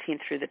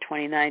 17th through the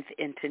 29th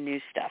into new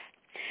stuff.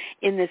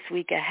 In this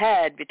week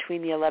ahead,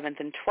 between the 11th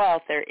and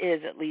 12th, there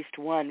is at least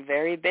one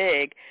very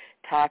big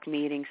talk,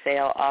 meeting,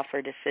 sale,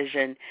 offer,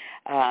 decision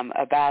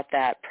about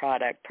that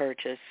product,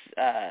 purchase,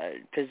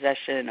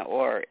 possession,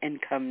 or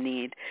income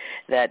need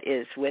that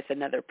is with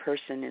another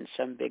person in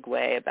some big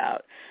way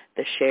about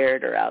the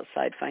shared or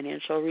outside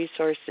financial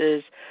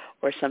resources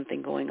or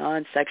something going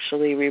on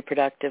sexually,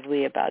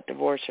 reproductively, about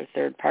divorce or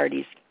third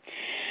parties.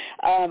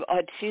 On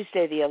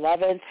Tuesday the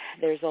 11th,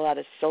 there's a lot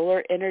of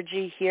solar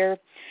energy here.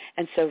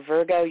 And so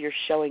Virgo, you're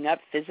showing up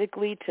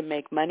physically to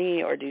make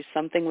money or do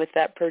something with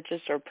that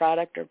purchase or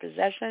product or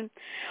possession,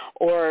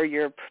 or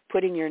you're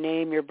putting your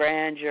name, your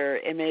brand, your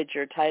image,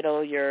 your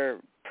title, your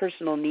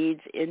personal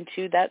needs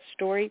into that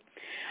story.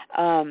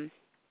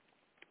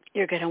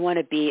 You're going to want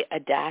to be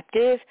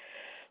adaptive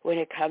when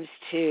it comes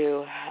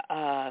to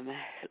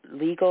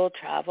legal,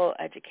 travel,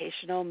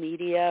 educational,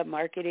 media,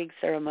 marketing,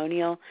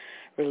 ceremonial,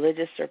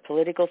 religious or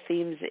political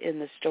themes in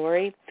the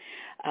story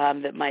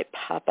that might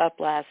pop up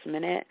last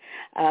minute,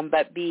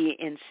 but be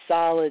in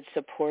solid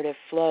supportive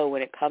flow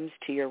when it comes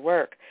to your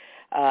work,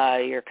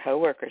 your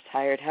coworkers,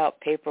 hired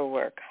help,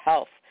 paperwork,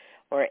 health,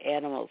 or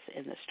animals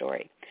in the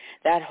story.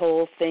 That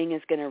whole thing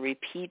is going to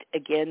repeat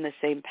again the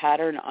same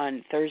pattern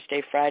on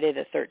Thursday, Friday,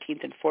 the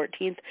 13th and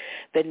 14th,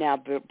 but now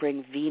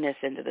bring Venus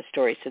into the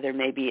story. So there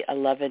may be a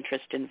love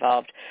interest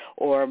involved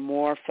or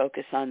more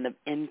focus on the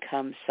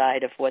income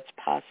side of what's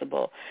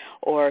possible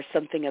or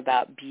something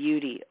about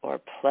beauty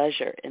or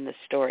pleasure in the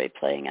story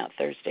playing out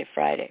Thursday,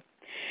 Friday.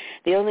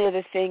 The only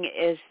other thing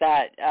is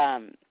that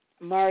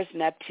Mars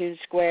Neptune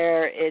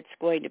square, it's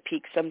going to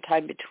peak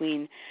sometime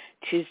between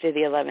Tuesday the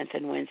 11th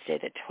and Wednesday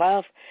the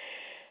 12th.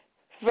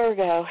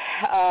 Virgo,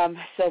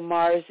 so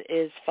Mars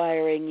is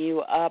firing you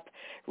up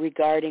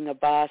regarding a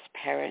boss,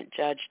 parent,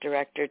 judge,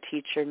 director,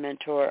 teacher,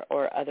 mentor,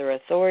 or other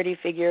authority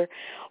figure,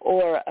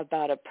 or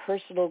about a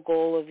personal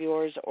goal of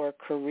yours or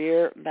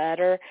career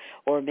matter,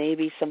 or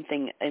maybe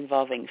something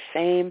involving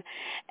fame.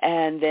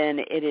 And then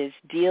it is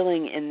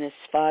dealing in this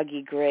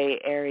foggy gray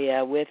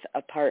area with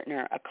a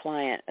partner, a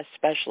client, a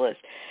specialist,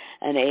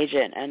 an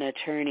agent, an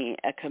attorney,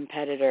 a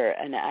competitor,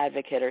 an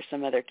advocate, or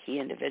some other key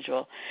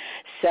individual.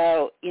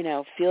 So,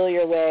 feel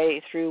your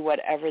way through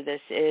whatever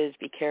this is.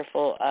 Be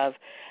careful of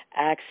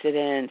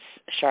accidents,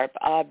 sharp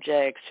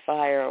objects,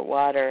 fire,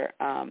 water,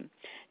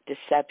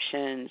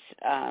 deceptions,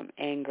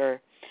 anger,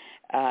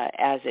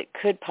 as it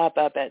could pop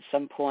up at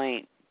some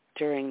point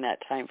during that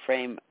time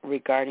frame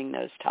regarding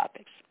those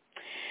topics.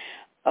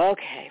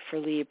 Okay, for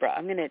Libra,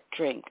 I'm going to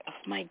drink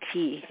my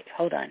tea.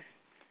 Hold on.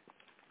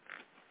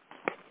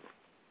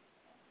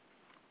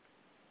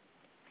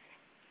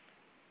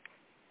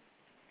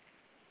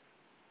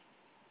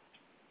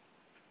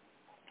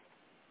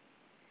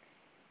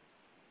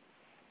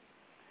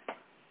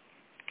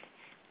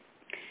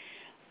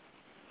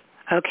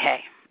 Okay.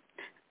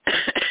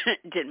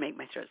 Didn't make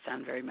my throat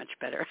sound very much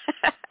better.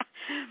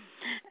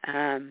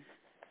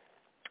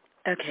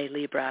 Okay,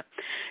 Libra.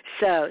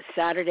 So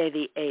Saturday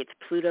the 8th,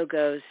 Pluto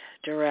goes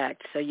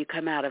direct. So you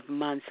come out of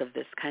months of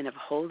this kind of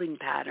holding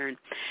pattern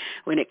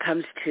when it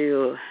comes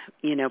to,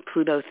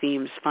 Pluto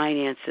themes,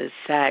 finances,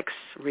 sex,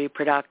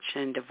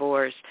 reproduction,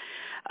 divorce,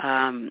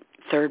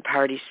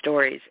 third-party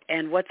stories,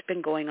 and what's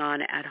been going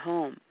on at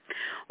home,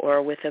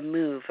 or with a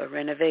move, a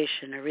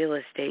renovation, a real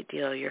estate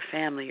deal, your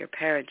family, your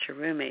parents, your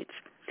roommates.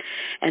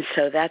 And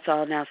so that's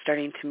all now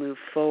starting to move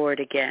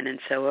forward again. And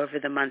so over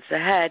the months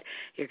ahead,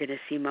 you're going to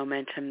see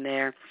momentum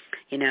there.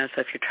 So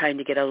if you're trying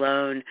to get a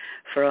loan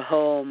for a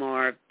home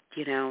or,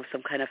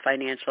 some kind of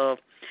financial,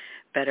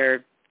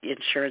 better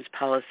insurance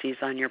policies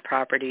on your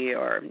property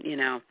or,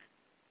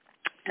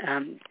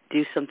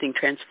 do something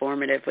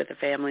transformative with a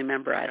family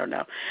member, I don't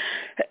know,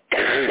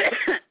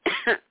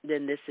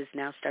 then this is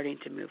now starting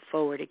to move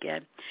forward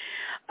again.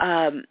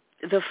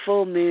 The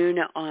full moon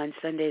on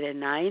Sunday the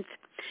 9th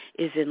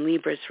is in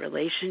Libra's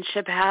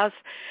relationship house.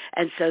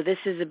 And so this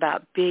is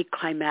about big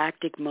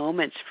climactic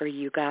moments for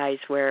you guys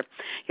where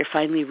you're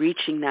finally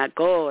reaching that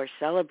goal or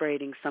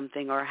celebrating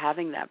something or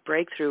having that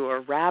breakthrough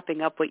or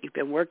wrapping up what you've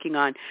been working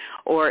on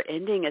or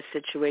ending a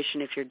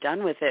situation if you're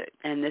done with it.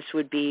 And this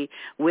would be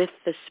with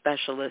the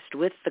specialist,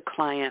 with the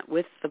client,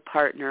 with the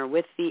partner,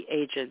 with the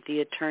agent,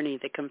 the attorney,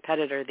 the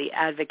competitor, the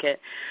advocate,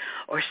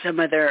 or some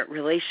other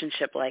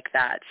relationship like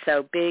that.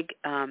 So big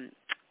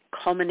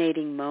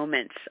culminating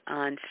moments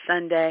on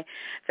Sunday,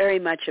 very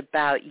much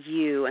about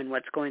you and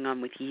what's going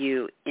on with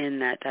you in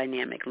that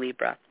dynamic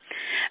Libra.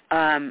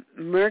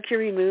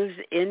 Mercury moves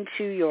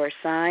into your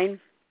sign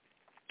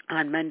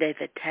on Monday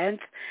the 10th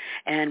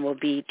and will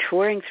be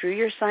touring through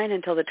your sign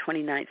until the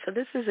 29th. So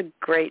this is a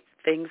great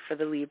thing for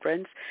the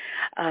Librans.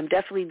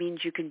 Definitely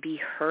means you can be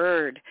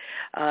heard.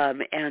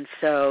 And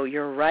so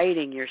your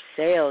writing, your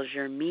sales,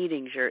 your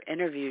meetings, your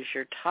interviews,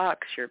 your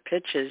talks, your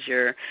pitches,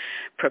 your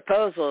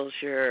proposals,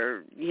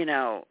 your,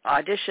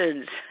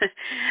 auditions.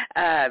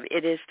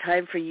 It is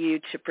time for you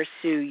to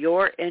pursue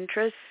your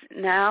interests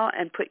now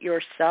and put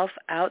yourself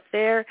out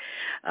there.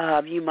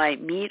 You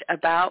might meet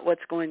about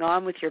what's going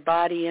on with your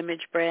body,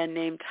 image, brand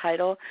name,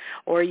 title,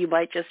 or you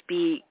might just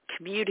be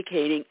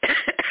communicating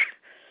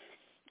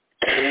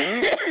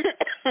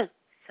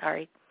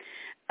sorry,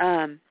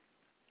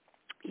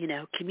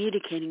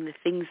 communicating the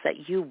things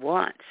that you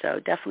want. So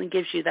definitely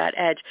gives you that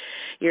edge.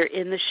 You're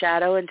in the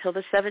shadow until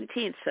the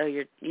 17th, so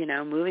you're,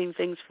 moving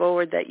things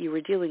forward that you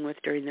were dealing with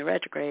during the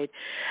retrograde.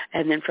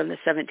 And then from the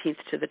 17th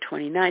to the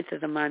 29th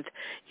of the month,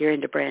 you're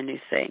into brand new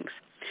things.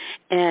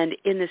 And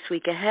in this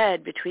week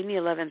ahead, between the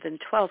 11th and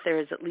 12th, there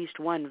is at least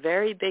one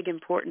very big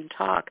important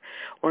talk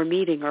or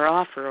meeting or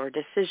offer or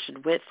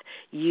decision with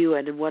you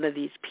and one of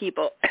these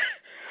people.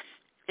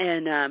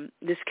 And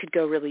this could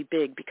go really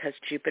big because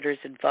Jupiter's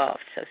involved,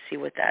 so see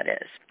what that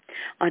is.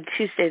 On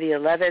Tuesday the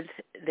 11th,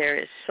 there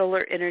is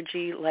solar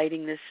energy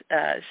lighting this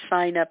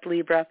sign up,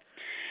 Libra.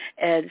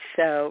 And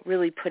so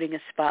really putting a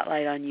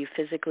spotlight on you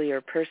physically or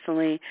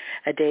personally,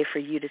 a day for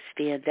you to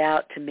stand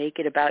out, to make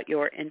it about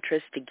your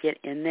interest, to get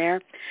in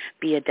there,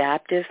 be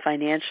adaptive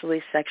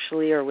financially,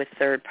 sexually, or with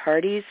third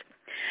parties,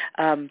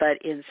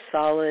 but in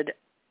solid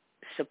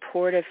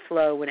supportive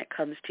flow when it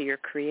comes to your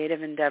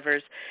creative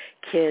endeavors,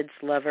 kids,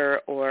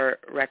 lover, or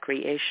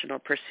recreational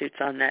pursuits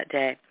on that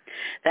day.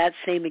 That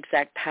same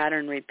exact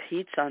pattern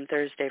repeats on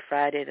Thursday,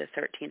 Friday, the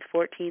 13th,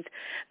 14th,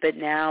 but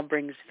now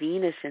brings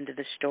Venus into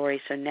the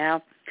story. So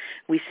now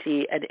we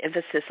see an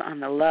emphasis on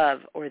the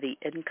love or the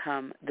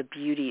income, the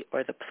beauty,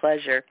 or the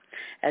pleasure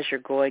as you're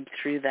going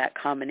through that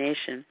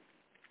combination.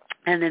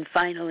 And then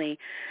finally,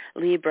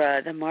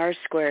 Libra, the Mars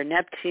square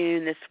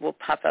Neptune. This will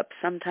pop up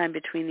sometime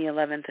between the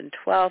 11th and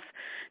 12th,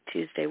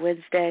 Tuesday,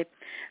 Wednesday.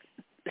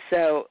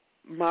 So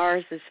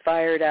Mars is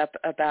fired up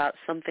about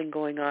something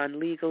going on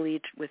legally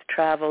with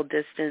travel,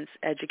 distance,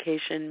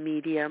 education,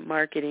 media,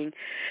 marketing,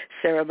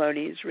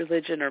 ceremonies,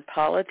 religion, or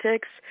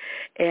politics,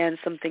 and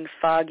something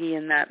foggy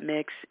in that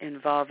mix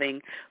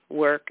involving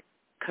work,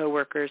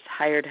 coworkers,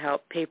 hired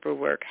help,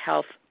 paperwork,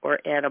 health, or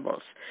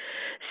animals.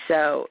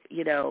 So,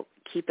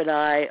 keep an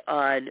eye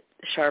on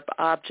sharp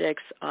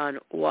objects, on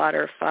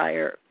water,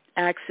 fire,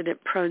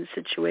 accident-prone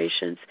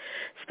situations,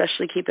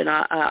 especially keep an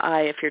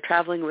eye if you're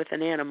traveling with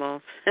an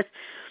animal,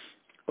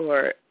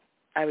 or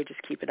I would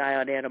just keep an eye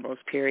on animals,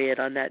 period,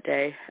 on that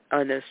day,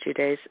 on those 2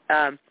 days.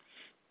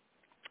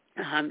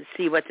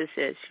 See what this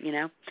is,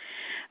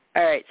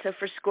 All right, so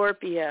for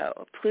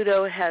Scorpio,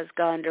 Pluto has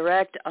gone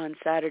direct on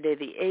Saturday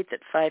the 8th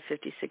at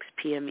 5:56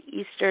 p.m.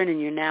 Eastern,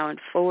 and you're now in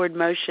forward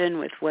motion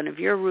with one of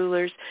your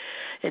rulers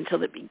until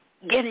the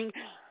beginning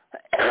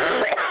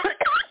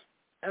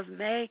of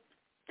May.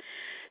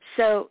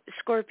 So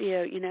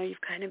Scorpio,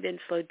 you've kind of been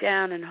slowed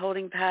down and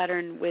holding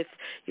pattern with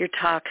your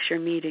talks, your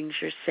meetings,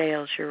 your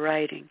sales, your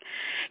writing,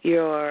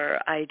 your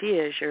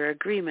ideas, your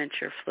agreements,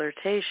 your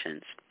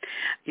flirtations,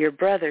 your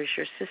brothers,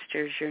 your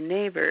sisters, your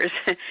neighbors,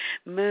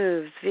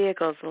 moves,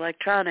 vehicles,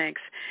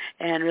 electronics,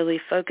 and really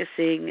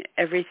focusing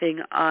everything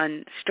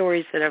on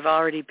stories that have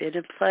already been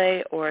in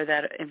play or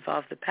that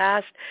involve the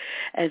past.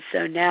 And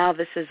so now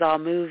this is all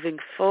moving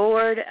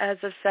forward as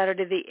of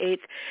Saturday the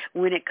 8th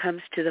when it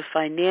comes to the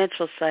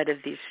financial side of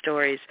these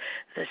stories,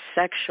 the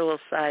sexual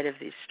side of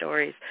these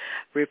stories,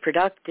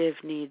 reproductive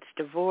needs,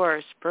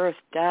 divorce, birth,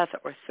 death,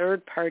 or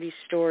third-party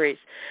stories,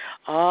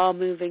 all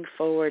moving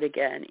forward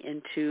again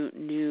into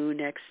new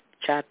next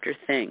chapter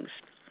things.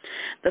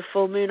 The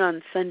full moon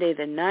on Sunday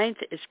the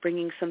 9th is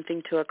bringing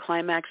something to a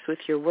climax with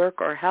your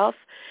work or health,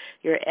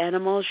 your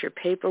animals, your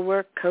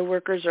paperwork,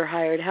 coworkers, or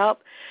hired help.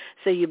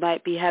 So you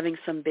might be having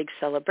some big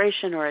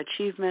celebration or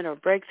achievement or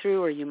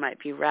breakthrough, or you might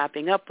be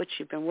wrapping up what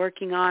you've been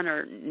working on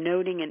or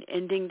noting an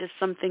ending to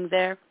something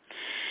there.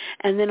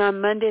 And then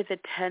on Monday the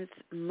 10th,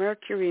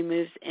 Mercury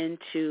moves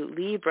into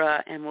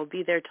Libra and will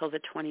be there till the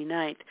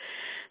 29th.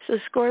 So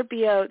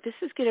Scorpio, this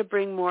is going to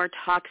bring more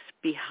talks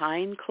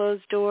behind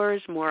closed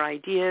doors, more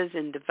ideas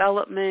and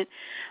development,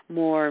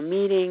 more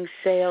meetings,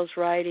 sales,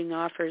 writing,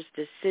 offers,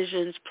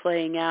 decisions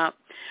playing out,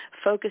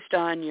 focused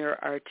on your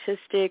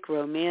artistic,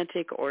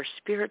 romantic, or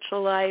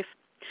spiritual life.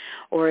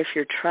 or if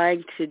you're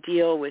trying to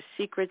deal with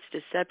secrets,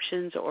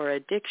 deceptions, or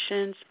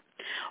addictions,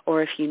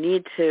 or if you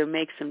need to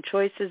make some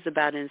choices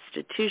about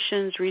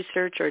institutions,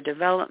 research, or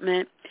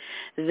development,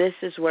 this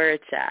is where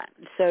it's at.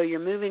 So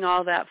you're moving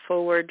all that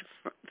forward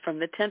from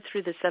the 10th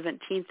through the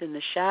 17th in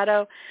the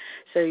shadow.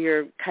 So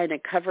you're kind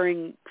of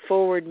covering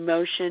forward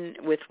motion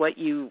with what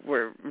you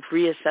were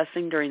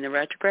reassessing during the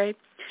retrograde.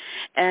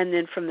 And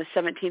then from the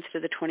 17th to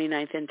the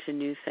 29th into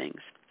new things.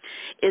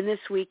 In this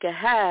week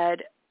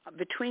ahead,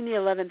 between the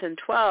 11th and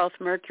 12th,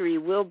 Mercury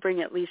will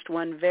bring at least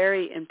one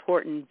very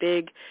important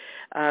big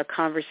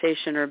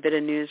conversation or a bit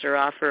of news or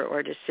offer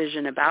or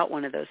decision about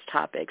one of those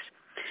topics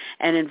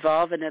and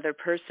involve another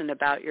person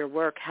about your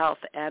work, health,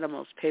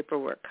 animals,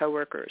 paperwork,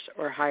 coworkers,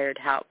 or hired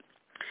help.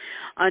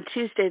 On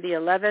Tuesday the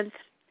 11th,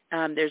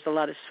 there's a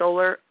lot of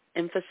solar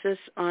emphasis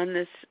on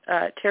this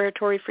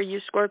territory for you,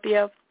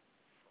 Scorpio.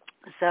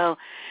 So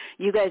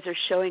you guys are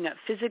showing up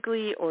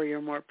physically, or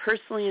you're more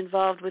personally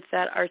involved with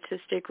that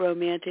artistic,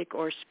 romantic,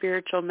 or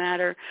spiritual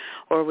matter,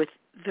 or with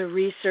the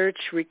research,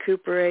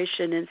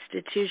 recuperation,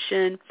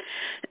 institution.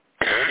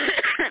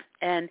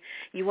 And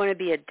you want to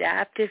be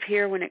adaptive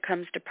here when it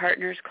comes to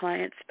partners,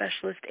 clients,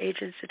 specialists,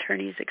 agents,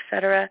 attorneys,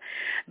 etc.,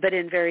 but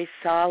in very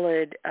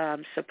solid,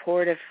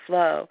 supportive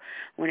flow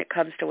when it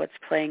comes to what's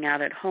playing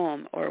out at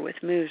home or with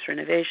moves,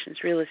 renovations,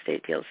 real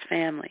estate deals,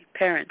 family,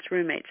 parents,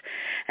 roommates.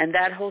 And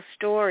that whole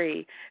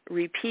story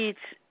repeats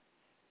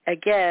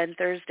again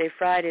Thursday,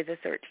 Friday, the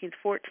 13th,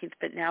 14th,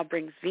 but now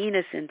brings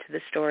Venus into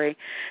the story.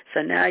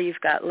 So now you've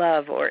got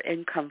love or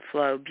income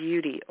flow,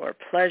 beauty or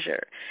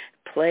pleasure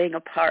playing a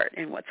part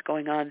in what's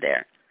going on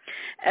there.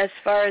 As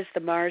far as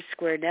the Mars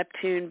square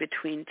Neptune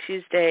between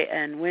Tuesday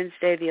and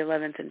Wednesday, the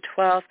 11th and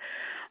 12th,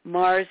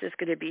 Mars is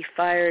going to be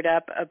fired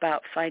up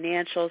about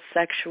financial,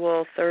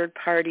 sexual,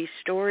 third-party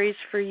stories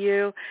for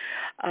you,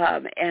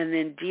 and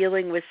then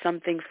dealing with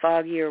something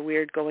foggy or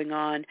weird going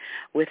on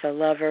with a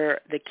lover,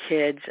 the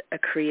kids, a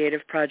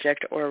creative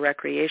project, or a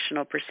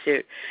recreational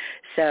pursuit.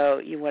 So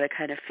you want to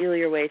kind of feel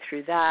your way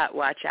through that.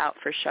 Watch out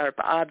for sharp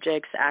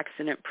objects,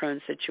 accident-prone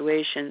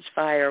situations,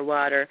 fire,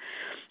 water,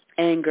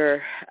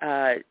 anger,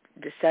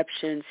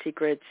 deception,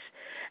 secrets,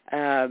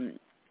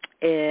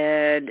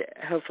 and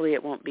hopefully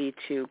it won't be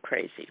too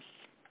crazy.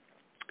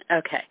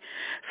 Okay.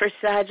 For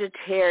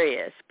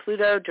Sagittarius,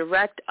 Pluto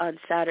direct on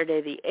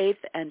Saturday the 8th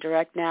and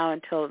direct now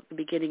until the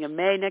beginning of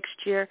May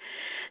next year.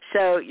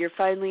 So you're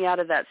finally out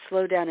of that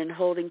slowdown and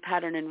holding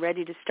pattern and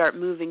ready to start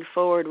moving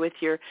forward with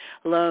your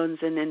loans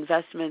and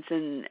investments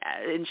and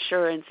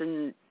insurance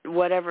and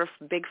whatever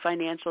big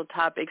financial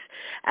topics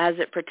as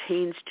it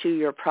pertains to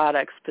your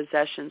products,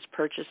 possessions,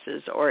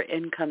 purchases, or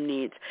income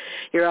needs.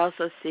 You're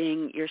also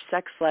seeing your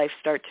sex life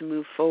start to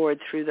move forward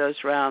through those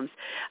realms,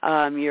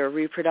 your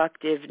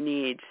reproductive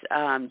needs,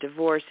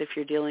 divorce if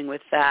you're dealing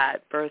with that,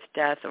 birth,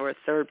 death, or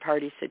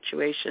third-party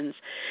situations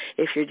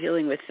if you're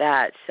dealing with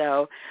that.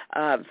 So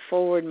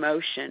forward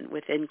motion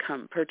with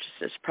income,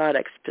 purchases,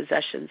 products,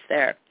 possessions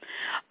there.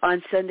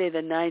 On Sunday the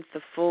 9th,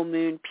 the full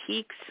moon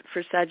peaks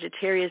for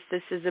Sagittarius.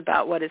 This is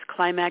about what is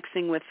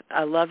climaxing with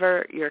a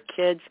lover, your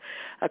kids,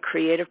 a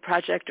creative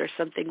project, or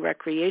something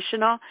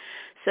recreational.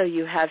 So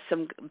you have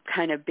some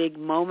kind of big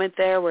moment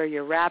there where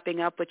you're wrapping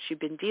up what you've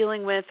been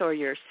dealing with, or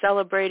you're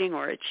celebrating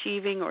or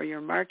achieving, or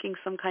you're marking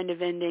some kind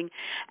of ending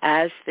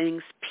as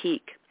things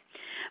peak.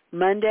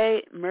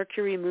 Monday,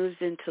 Mercury moves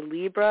into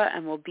Libra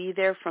and will be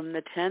there from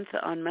the 10th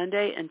on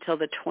Monday until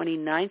the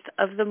 29th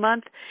of the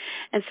month.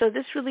 And so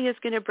this really is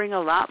going to bring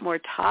a lot more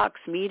talks,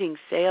 meetings,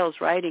 sales,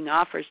 writing,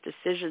 offers,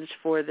 decisions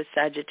for the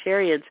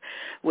Sagittarians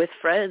with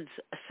friends,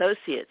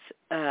 associates,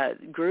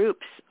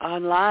 groups,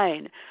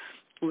 online,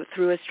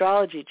 through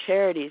astrology,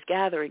 charities,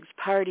 gatherings,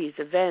 parties,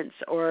 events,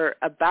 or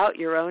about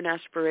your own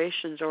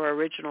aspirations or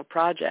original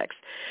projects.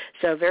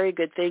 So a very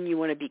good thing. You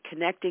want to be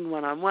connecting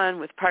one-on-one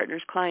with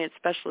partners, clients,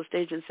 specialist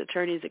agents,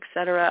 attorneys,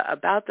 etc.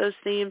 about those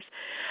themes.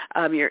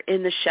 You're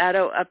in the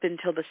shadow up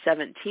until the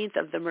 17th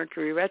of the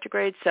Mercury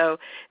retrograde, so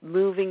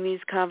moving these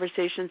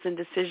conversations and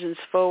decisions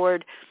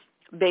forward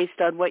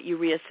based on what you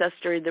reassess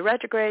during the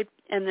retrograde,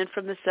 and then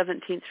from the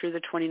 17th through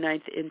the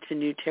 29th into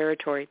new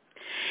territory.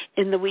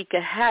 In the week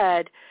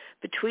ahead,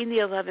 between the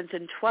 11th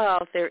and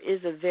 12th, there is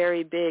a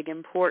very big,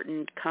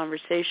 important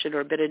conversation or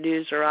a bit of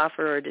news or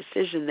offer or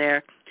decision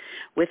there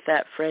with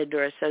that friend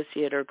or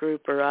associate or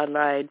group or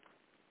online,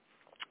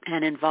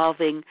 and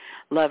involving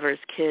lovers,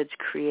 kids,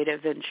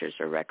 creative ventures,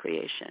 or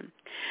recreation.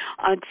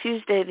 On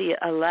Tuesday the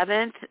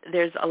 11th,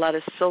 there's a lot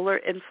of solar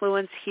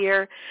influence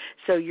here,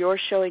 so you're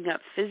showing up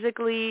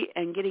physically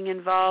and getting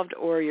involved,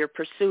 or you're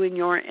pursuing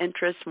your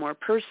interests more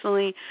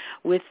personally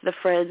with the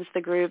friends,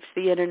 the groups,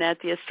 the internet,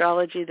 the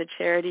astrology, the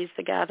charities,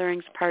 the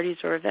gatherings, parties,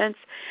 or events,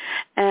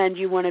 and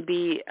you want to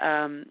be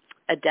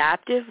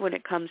adaptive when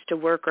it comes to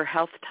work or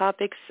health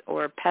topics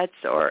or pets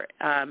or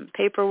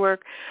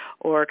paperwork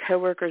or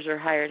coworkers or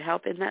hired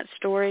help in that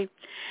story.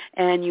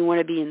 And you want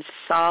to be in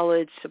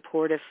solid,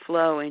 supportive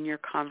flow in your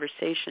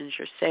conversations,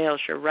 your sales,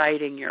 your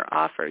writing, your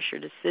offers,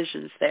 your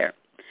decisions there.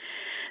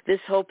 This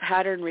whole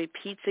pattern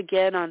repeats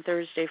again on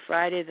Thursday,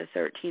 Friday, the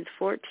 13th,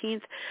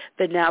 14th,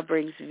 but now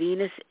brings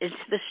Venus into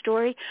the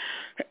story.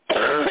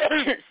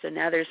 So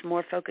now there's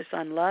more focus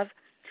on love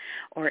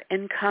or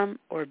income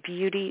or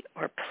beauty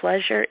or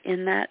pleasure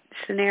in that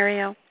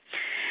scenario.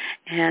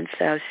 And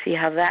so see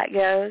how that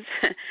goes.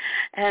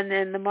 And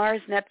then the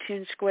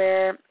Mars-Neptune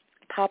square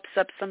pops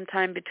up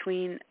sometime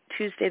between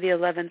Tuesday the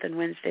 11th and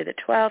Wednesday the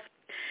 12th.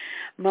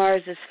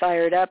 Mars is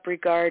fired up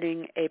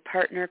regarding a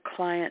partner,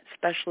 client,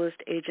 specialist,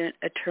 agent,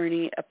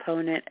 attorney,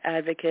 opponent,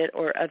 advocate,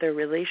 or other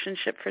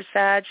relationship for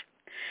Sag.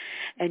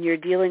 And you're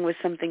dealing with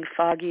something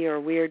foggy or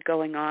weird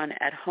going on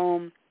at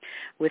home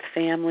with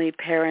family,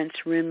 parents,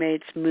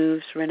 roommates,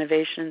 moves,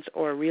 renovations,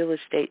 or real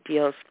estate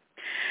deals.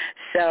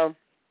 So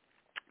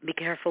be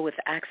careful with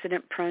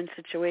accident-prone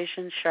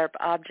situations, sharp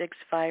objects,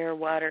 fire,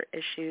 water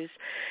issues,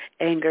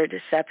 anger,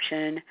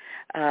 deception,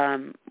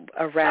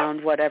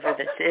 around whatever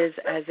this is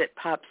as it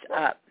pops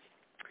up.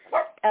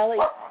 Ellie,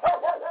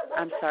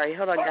 I'm sorry.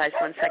 Hold on, guys,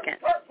 1 second.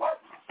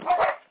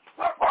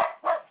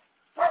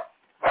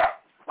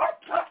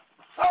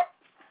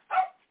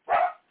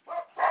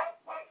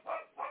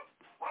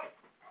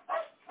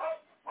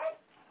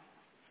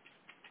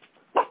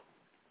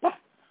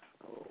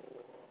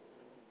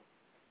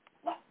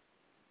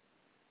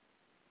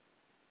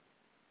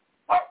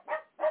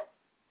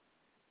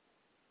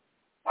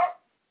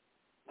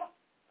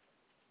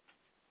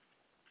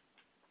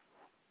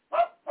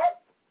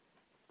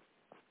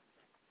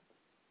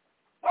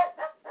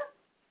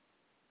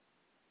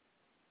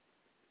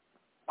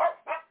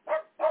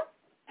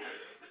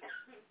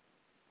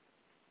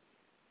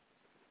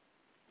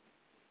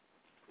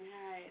 All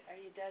right, are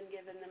you done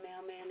giving the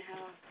mailman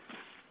hell?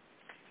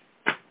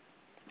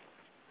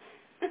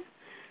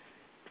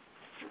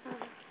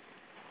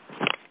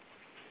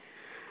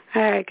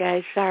 All right,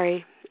 guys,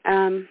 sorry.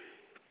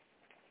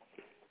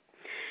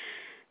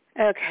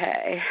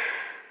 Okay,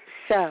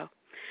 so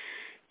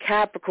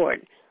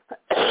Capricorn.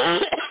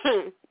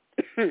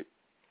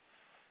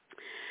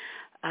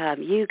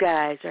 You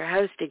guys are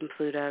hosting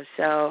Pluto,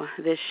 so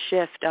this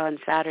shift on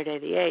Saturday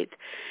the 8th,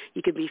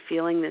 you could be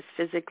feeling this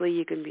physically,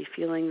 you can be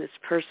feeling this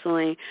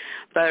personally,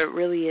 but it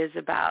really is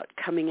about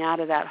coming out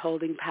of that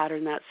holding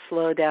pattern, that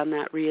slow down,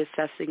 that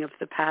reassessing of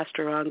the past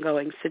or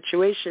ongoing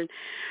situation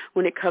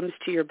when it comes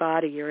to your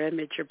body, your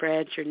image, your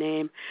brand, your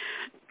name,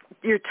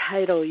 your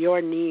title,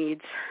 your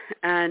needs,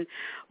 and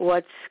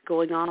what's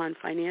going on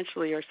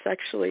financially or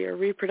sexually or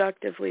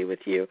reproductively with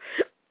you,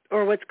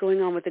 or what's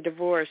going on with a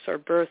divorce or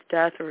birth,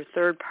 death, or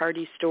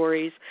third-party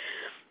stories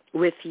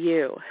with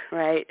you,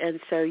 right? And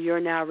so you're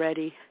now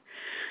ready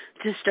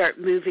to start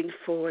moving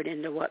forward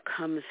into what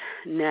comes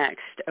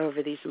next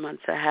over these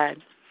months ahead.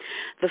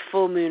 The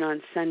full moon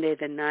on Sunday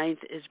the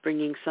 9th is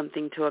bringing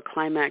something to a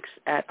climax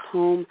at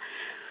home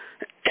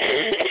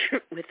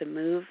with a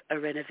move, a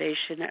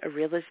renovation, a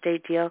real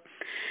estate deal,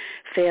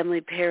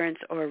 family, parents,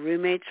 or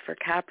roommates for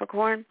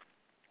Capricorn.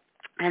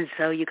 And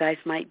so you guys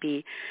might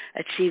be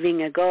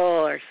achieving a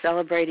goal or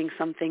celebrating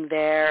something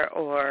there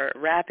or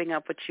wrapping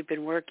up what you've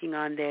been working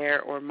on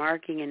there or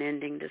marking an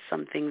ending to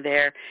something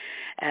there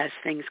as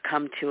things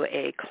come to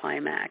a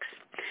climax.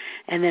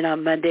 And then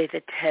on Monday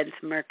the 10th,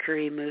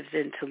 Mercury moves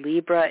into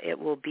Libra. It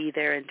will be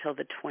there until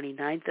the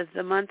 29th of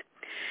the month.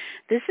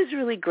 This is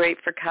really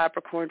great for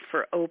Capricorn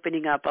for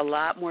opening up a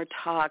lot more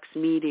talks,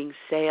 meetings,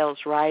 sales,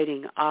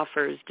 writing,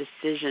 offers,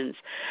 decisions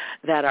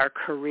that are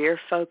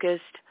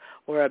career-focused,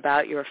 or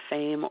about your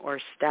fame or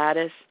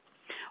status,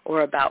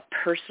 or about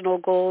personal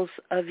goals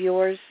of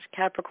yours,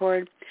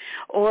 Capricorn,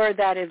 or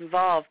that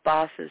involve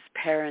bosses,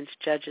 parents,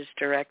 judges,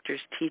 directors,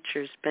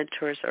 teachers,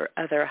 mentors, or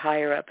other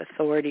higher-up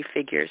authority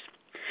figures.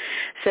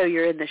 So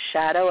you're in the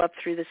shadow up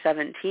through the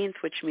 17th,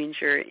 which means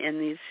you're in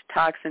these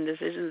talks and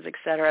decisions, et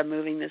cetera,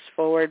 moving this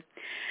forward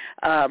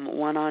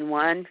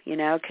one-on-one,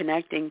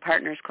 connecting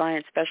partners,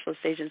 clients,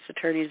 specialists, agents,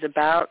 attorneys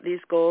about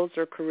these goals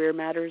or career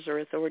matters or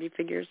authority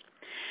figures.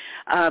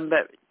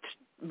 But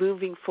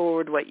moving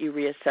forward what you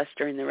reassess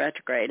during the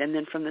retrograde, and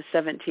then from the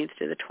 17th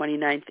to the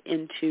 29th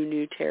into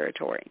new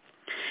territory.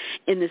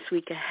 In this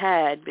week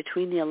ahead,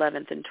 between the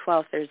 11th and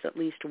 12th, there's at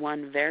least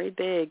one very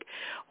big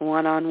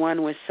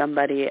one-on-one with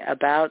somebody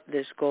about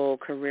this goal,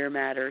 career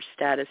matter,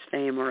 status,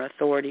 fame, or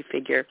authority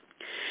figure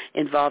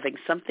involving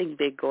something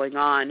big going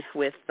on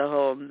with the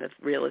home, the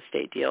real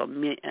estate deal,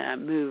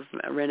 move,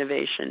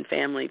 renovation,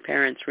 family,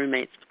 parents,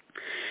 roommates.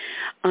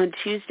 On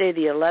Tuesday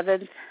the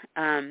 11th,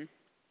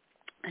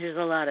 there's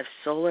a lot of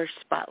solar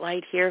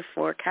spotlight here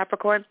for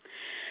Capricorn.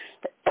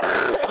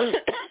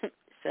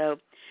 So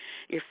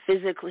you're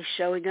physically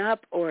showing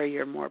up, or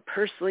you're more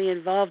personally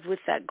involved with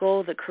that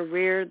goal, the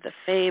career, the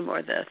fame,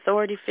 or the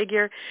authority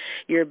figure.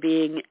 You're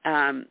being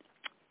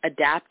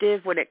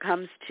adaptive when it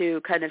comes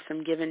to kind of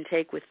some give and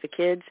take with the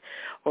kids,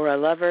 or a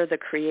lover, the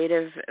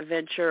creative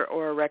venture,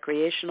 or a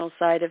recreational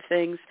side of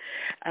things.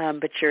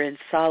 But you're in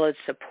solid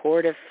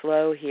supportive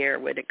flow here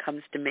when it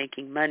comes to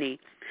making money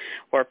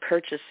or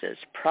purchases,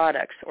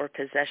 products, or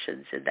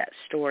possessions in that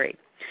story.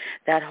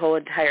 That whole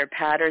entire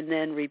pattern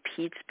then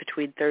repeats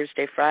between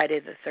Thursday, Friday,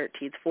 the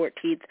 13th,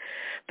 14th,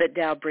 but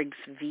now brings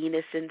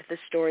Venus into the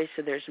story,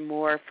 so there's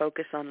more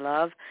focus on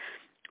love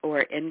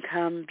or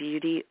income,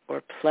 beauty,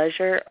 or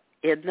pleasure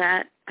in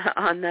that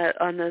on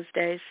those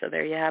days. So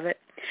there you have it.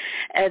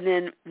 And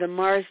then the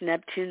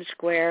Mars-Neptune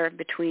square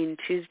between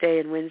Tuesday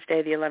and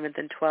Wednesday, the 11th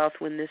and 12th,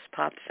 when this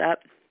pops up.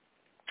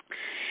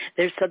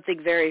 There's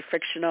something very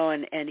frictional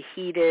and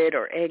heated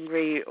or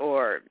angry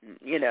or,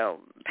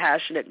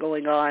 passionate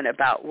going on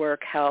about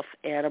work, health,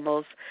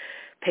 animals,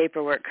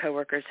 paperwork,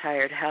 coworkers,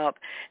 hired help,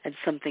 and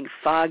something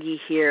foggy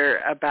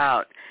here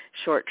about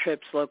short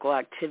trips, local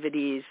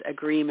activities,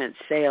 agreements,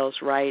 sales,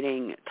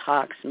 writing,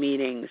 talks,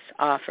 meetings,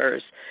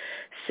 offers,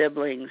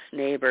 siblings,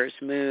 neighbors,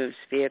 moves,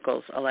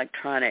 vehicles,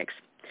 electronics.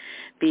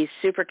 Be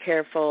super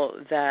careful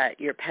that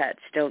your pets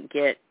don't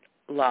get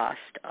lost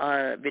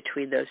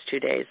between those 2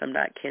 days. I'm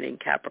not kidding,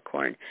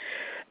 Capricorn.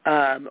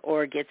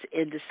 Or gets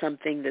into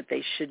something that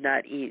they should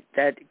not eat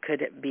that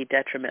could be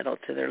detrimental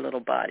to their little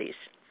bodies.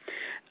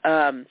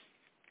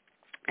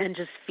 And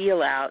just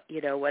feel out,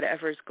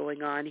 whatever's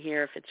going on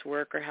here, if it's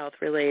work or health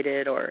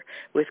related or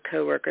with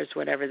coworkers,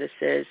 whatever this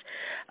is.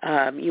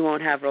 You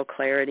won't have real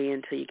clarity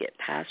until you get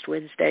past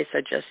Wednesday,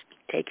 so just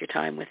take your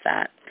time with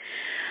that.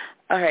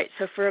 All right,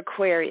 so for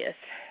Aquarius,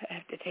 I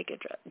have to take a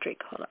drink.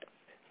 Hold on.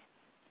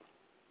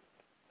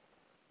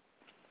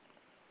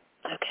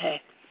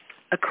 Okay,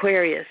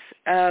 Aquarius.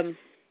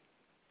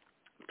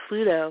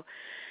 Pluto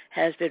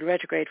has been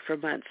retrograde for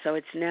months, so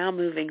it's now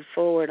moving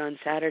forward on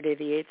Saturday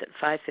the 8th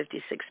at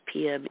 5:56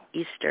 p.m.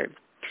 Eastern.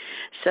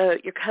 So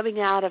you're coming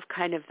out of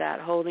kind of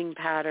that holding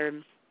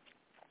pattern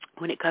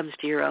when it comes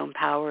to your own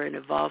power and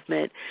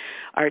involvement,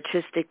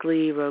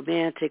 artistically,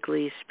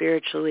 romantically,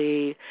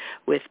 spiritually,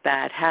 with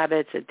bad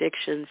habits,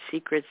 addictions,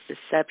 secrets,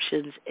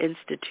 deceptions,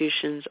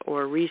 institutions,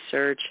 or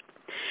research.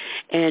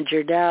 And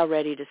you're now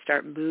ready to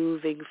start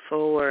moving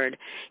forward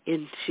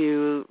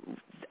into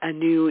a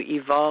new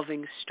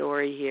evolving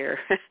story here.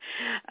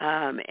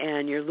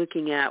 And you're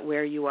looking at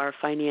where you are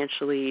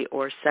financially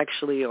or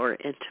sexually or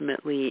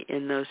intimately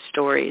in those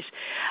stories,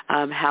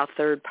 how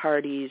third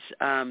parties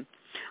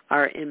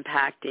are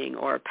impacting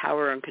or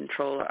power and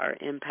control are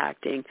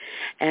impacting,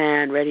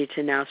 and ready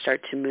to now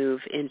start to move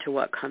into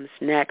what comes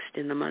next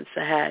in the months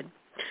ahead.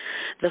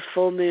 The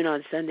full moon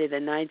on Sunday the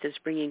 9th is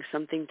bringing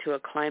something to a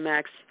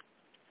climax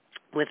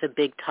with a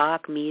big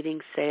talk, meeting,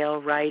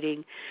 sale,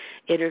 writing,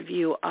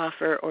 interview,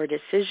 offer, or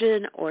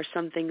decision, or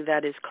something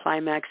that is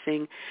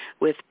climaxing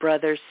with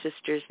brothers,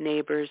 sisters,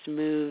 neighbors,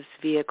 moves,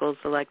 vehicles,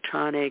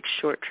 electronics,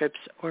 short trips,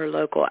 or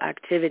local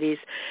activities.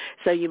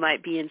 So you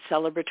might be in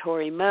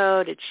celebratory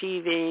mode,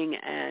 achieving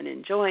and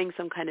enjoying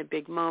some kind of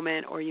big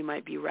moment, or you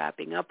might be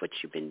wrapping up what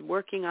you've been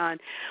working on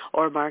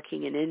or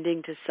marking an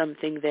ending to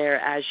something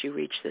there as you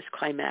reach this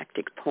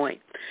climactic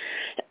point.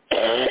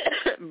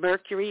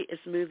 Mercury is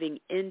moving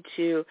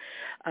into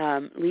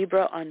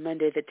Libra on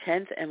Monday the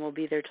 10th and will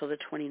be there till the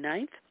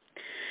 29th.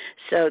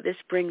 So this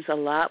brings a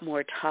lot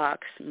more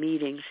talks,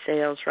 meetings,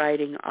 sales,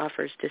 writing,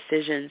 offers,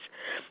 decisions,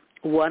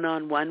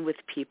 one-on-one with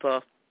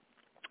people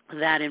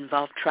that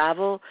involve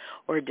travel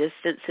or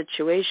distant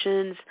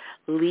situations,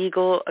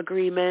 legal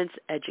agreements,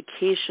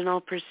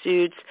 educational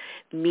pursuits,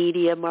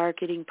 media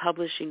marketing,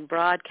 publishing,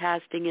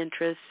 broadcasting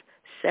interests,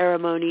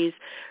 ceremonies,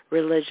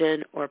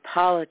 religion, or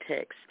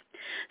politics.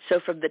 So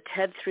from the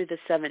 10th through the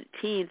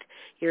 17th,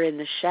 you're in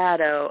the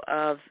shadow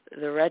of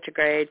the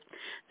retrograde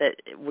that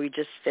we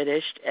just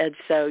finished, and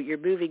so you're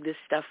moving this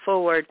stuff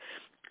forward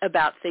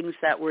about things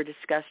that were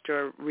discussed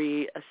or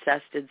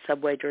reassessed in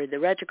some way during the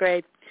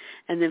retrograde,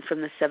 and then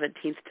from the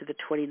 17th to the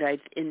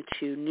 29th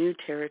into new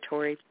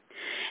territory.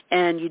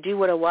 And you do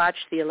want to watch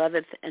the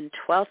 11th and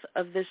 12th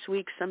of this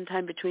week.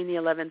 Sometime between the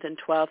 11th and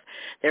 12th,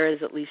 there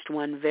is at least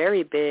one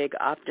very big,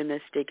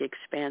 optimistic,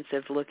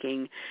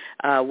 expansive-looking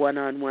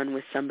one-on-one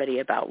with somebody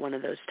about one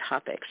of those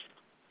topics.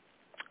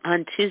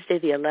 On Tuesday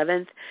the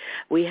 11th,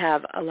 we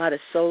have a lot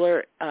of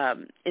solar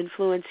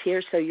influence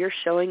here, so you're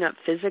showing up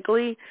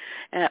physically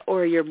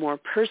or you're more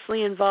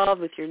personally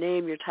involved with your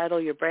name, your title,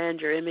 your brand,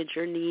 your image,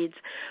 your needs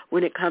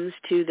when it comes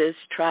to this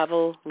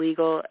travel,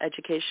 legal,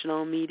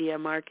 educational, media,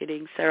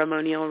 marketing,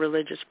 ceremonial,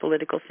 religious,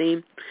 political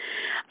theme.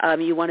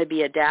 You want to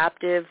be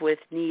adaptive with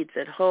needs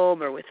at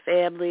home or with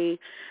family.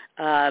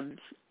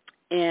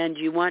 And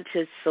you want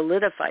to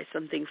solidify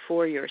something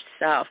for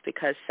yourself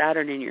because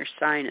Saturn in your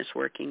sign is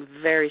working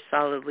very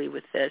solidly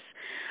with this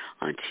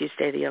on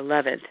Tuesday the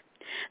 11th.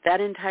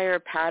 That entire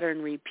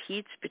pattern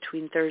repeats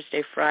between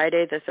Thursday,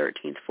 Friday, the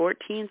 13th,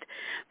 14th,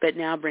 but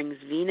now brings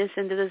Venus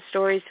into the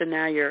story. So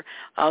now you're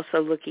also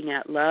looking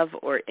at love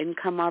or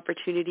income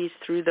opportunities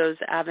through those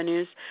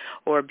avenues,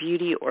 or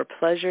beauty or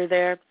pleasure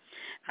there.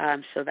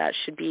 So that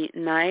should be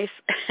nice.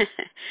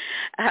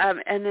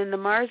 And then the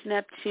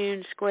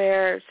Mars-Neptune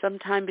square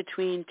sometime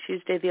between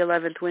Tuesday the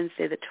 11th,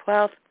 Wednesday the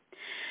 12th.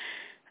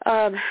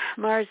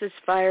 Mars is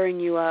firing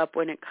you up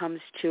when it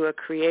comes to a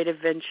creative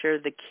venture,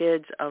 the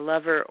kids, a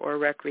lover, or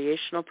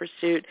recreational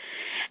pursuit.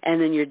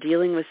 And then you're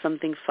dealing with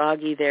something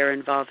foggy there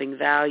involving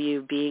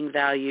value, being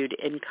valued,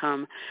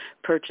 income,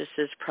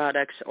 purchases,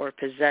 products, or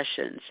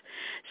possessions.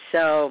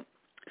 So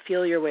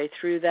feel your way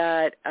through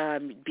that.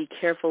 Be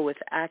careful with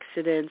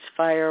accidents,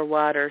 fire,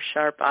 water,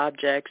 sharp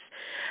objects,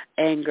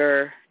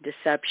 anger,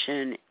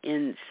 deception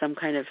in some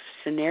kind of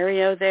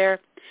scenario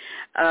there.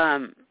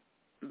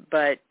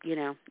 But,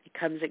 it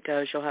comes, it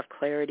goes. You'll have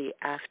clarity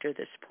after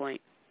this point.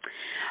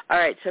 All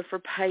right, so for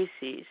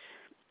Pisces.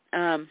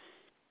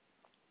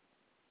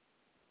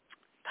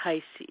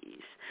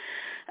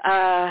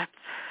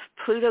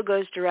 Pluto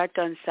goes direct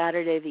on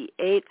Saturday the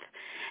 8th.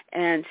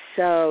 And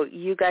so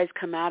you guys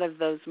come out of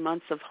those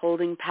months of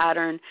holding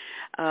pattern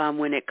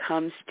when it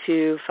comes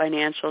to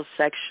financial,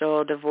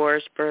 sexual,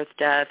 divorce, birth,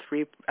 death,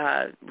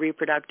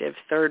 reproductive,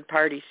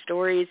 third-party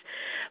stories,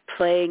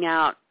 playing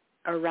out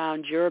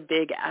around your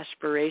big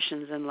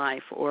aspirations in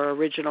life or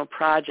original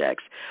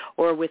projects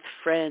or with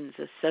friends,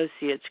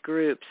 associates,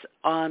 groups,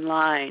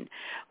 online,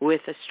 with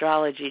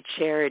astrology,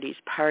 charities,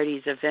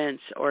 parties,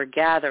 events, or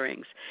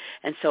gatherings.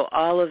 And so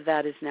all of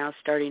that is now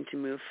starting to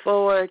move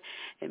forward.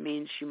 It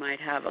means you might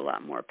have a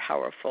lot more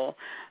powerful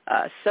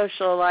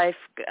social life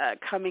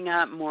coming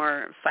up,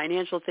 more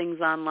financial things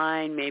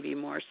online, maybe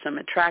some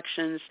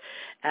attractions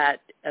at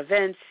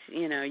events.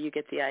 You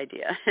get the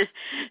idea.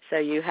 So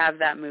you have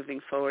that moving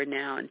forward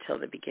now until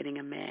the beginning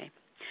of May.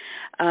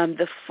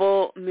 The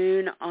full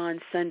moon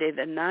on Sunday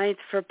the 9th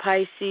for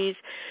Pisces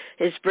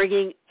is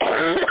bringing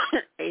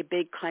a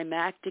big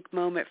climactic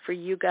moment for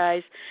you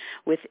guys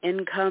with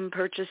income,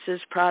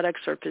 purchases,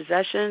 products, or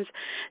possessions.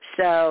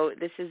 So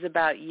this is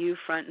about you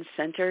front and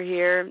center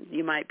here.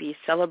 You might be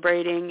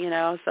celebrating,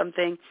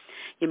 something.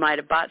 You might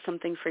have bought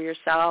something for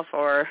yourself,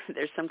 or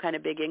there's some kind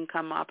of big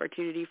income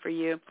opportunity for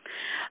you.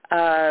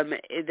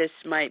 This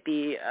might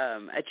be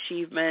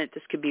achievement.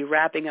 This could be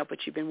wrapping up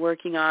what you've been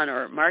working on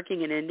or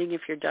marking an ending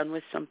if you're done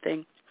with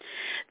something.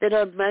 Then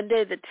on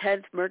Monday the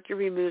 10th,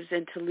 Mercury moves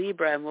into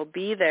Libra and will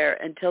be there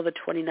until the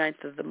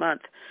 29th of the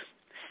month.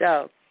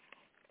 So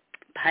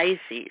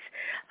Pisces,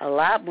 a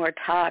lot more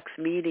talks,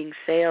 meetings,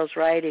 sales,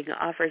 writing,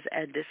 offers,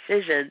 and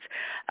decisions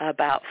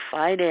about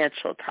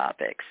financial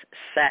topics,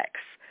 sex,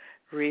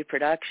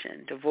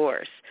 reproduction,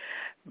 divorce,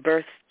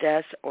 birth,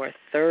 deaths, or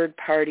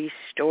third-party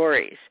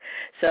stories.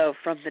 So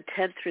from the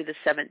 10th through the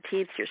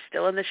 17th, you're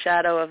still in the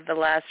shadow of the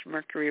last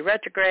Mercury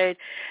retrograde,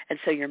 and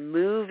so you're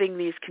moving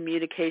these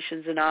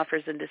communications and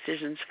offers and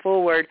decisions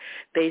forward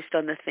based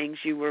on the things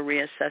you were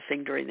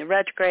reassessing during the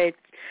retrograde.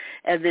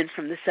 And then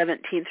from the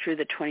 17th through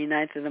the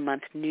 29th of the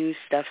month, new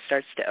stuff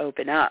starts to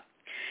open up.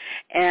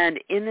 And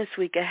in this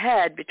week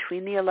ahead,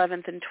 between the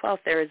 11th and 12th,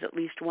 there is at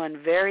least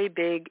one very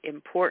big,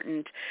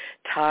 important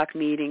talk,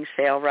 meeting,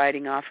 sale,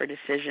 writing, offer,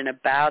 decision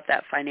about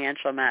that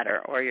financial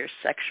matter or your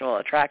sexual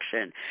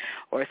attraction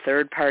or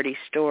third-party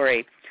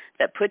story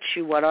that puts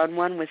you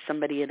one-on-one with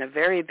somebody in a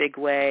very big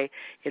way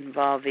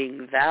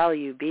involving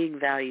value, being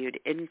valued,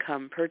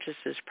 income,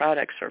 purchases,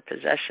 products, or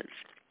possessions.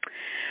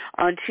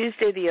 On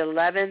Tuesday the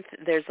 11th,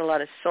 there's a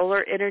lot of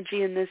solar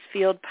energy in this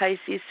field,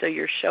 Pisces, so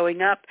you're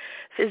showing up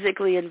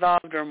physically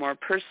involved or more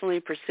personally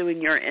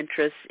pursuing your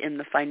interests in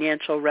the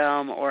financial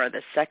realm or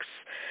the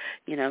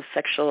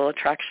sexual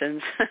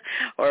attractions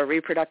or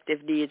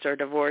reproductive needs or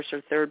divorce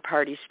or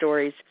third-party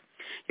stories.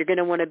 You're going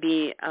to want to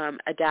be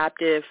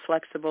adaptive,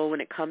 flexible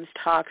when it comes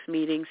to talks,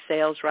 meetings,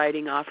 sales,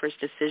 writing, offers,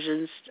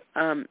 decisions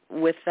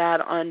with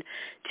that on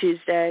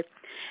Tuesday.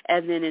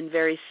 And then in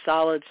very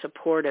solid,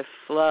 supportive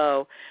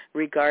flow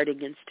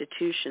regarding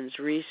institutions,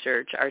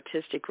 research,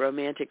 artistic,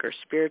 romantic, or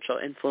spiritual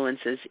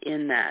influences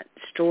in that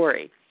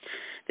story.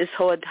 This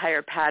whole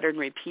entire pattern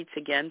repeats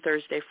again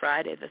Thursday,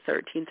 Friday, the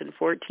 13th and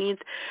 14th,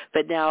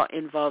 but now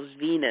involves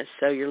Venus.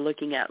 So you're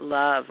looking at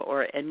love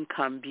or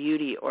income,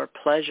 beauty, or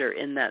pleasure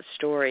in that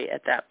story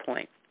at that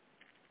point.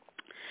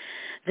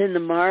 Then the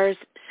Mars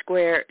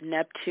square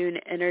Neptune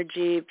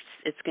energy,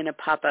 it's going to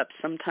pop up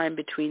sometime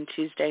between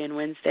Tuesday and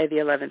Wednesday, the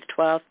 11th,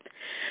 12th.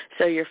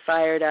 So you're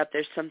fired up.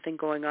 There's something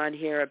going on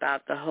here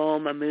about the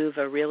home, a move,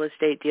 a real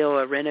estate deal,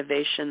 a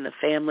renovation, the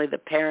family, the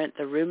parent,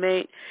 the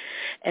roommate.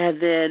 And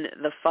then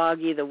the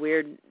foggy, the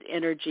weird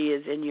energy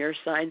is in your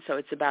sign, so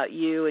it's about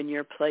you and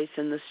your place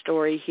in the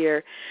story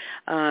here.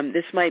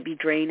 This might be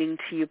draining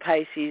to you,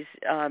 Pisces.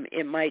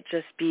 It might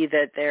just be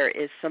that there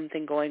is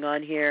something going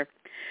on here,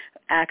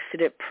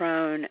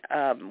 accident-prone,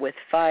 with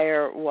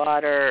fire,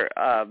 water,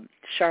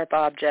 sharp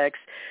objects,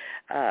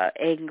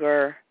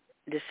 anger,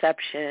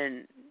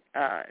 deception,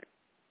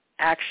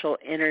 actual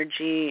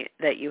energy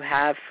that you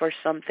have for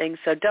something.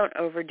 So don't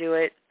overdo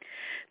it.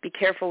 Be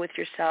careful with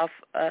yourself,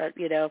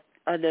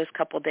 on those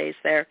couple days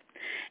there.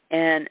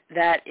 And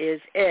that is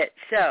it.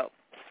 So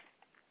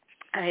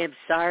I am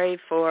sorry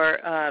for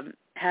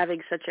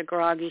having such a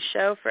groggy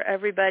show for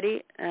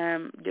everybody.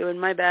 I'm doing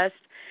my best.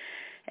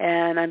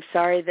 And I'm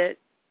sorry that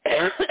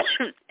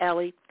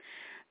Ellie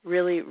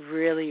really,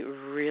 really,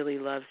 really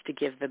loves to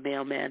give the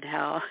mailman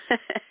hell.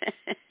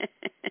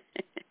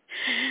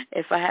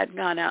 If I hadn't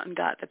gone out and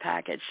got the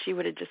package, she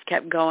would have just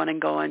kept going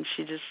and going.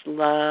 She just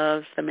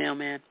loves the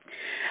mailman.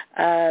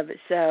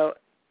 So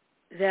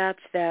that's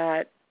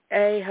that.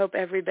 I hope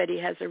everybody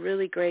has a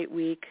really great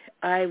week.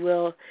 I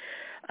will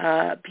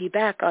be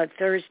back on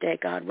Thursday,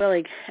 God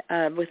willing,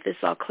 with this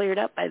all cleared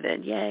up by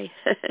then. Yay.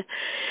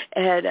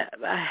 And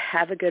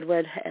have a good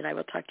one, and I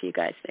will talk to you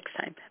guys next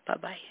time.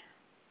 Bye-bye.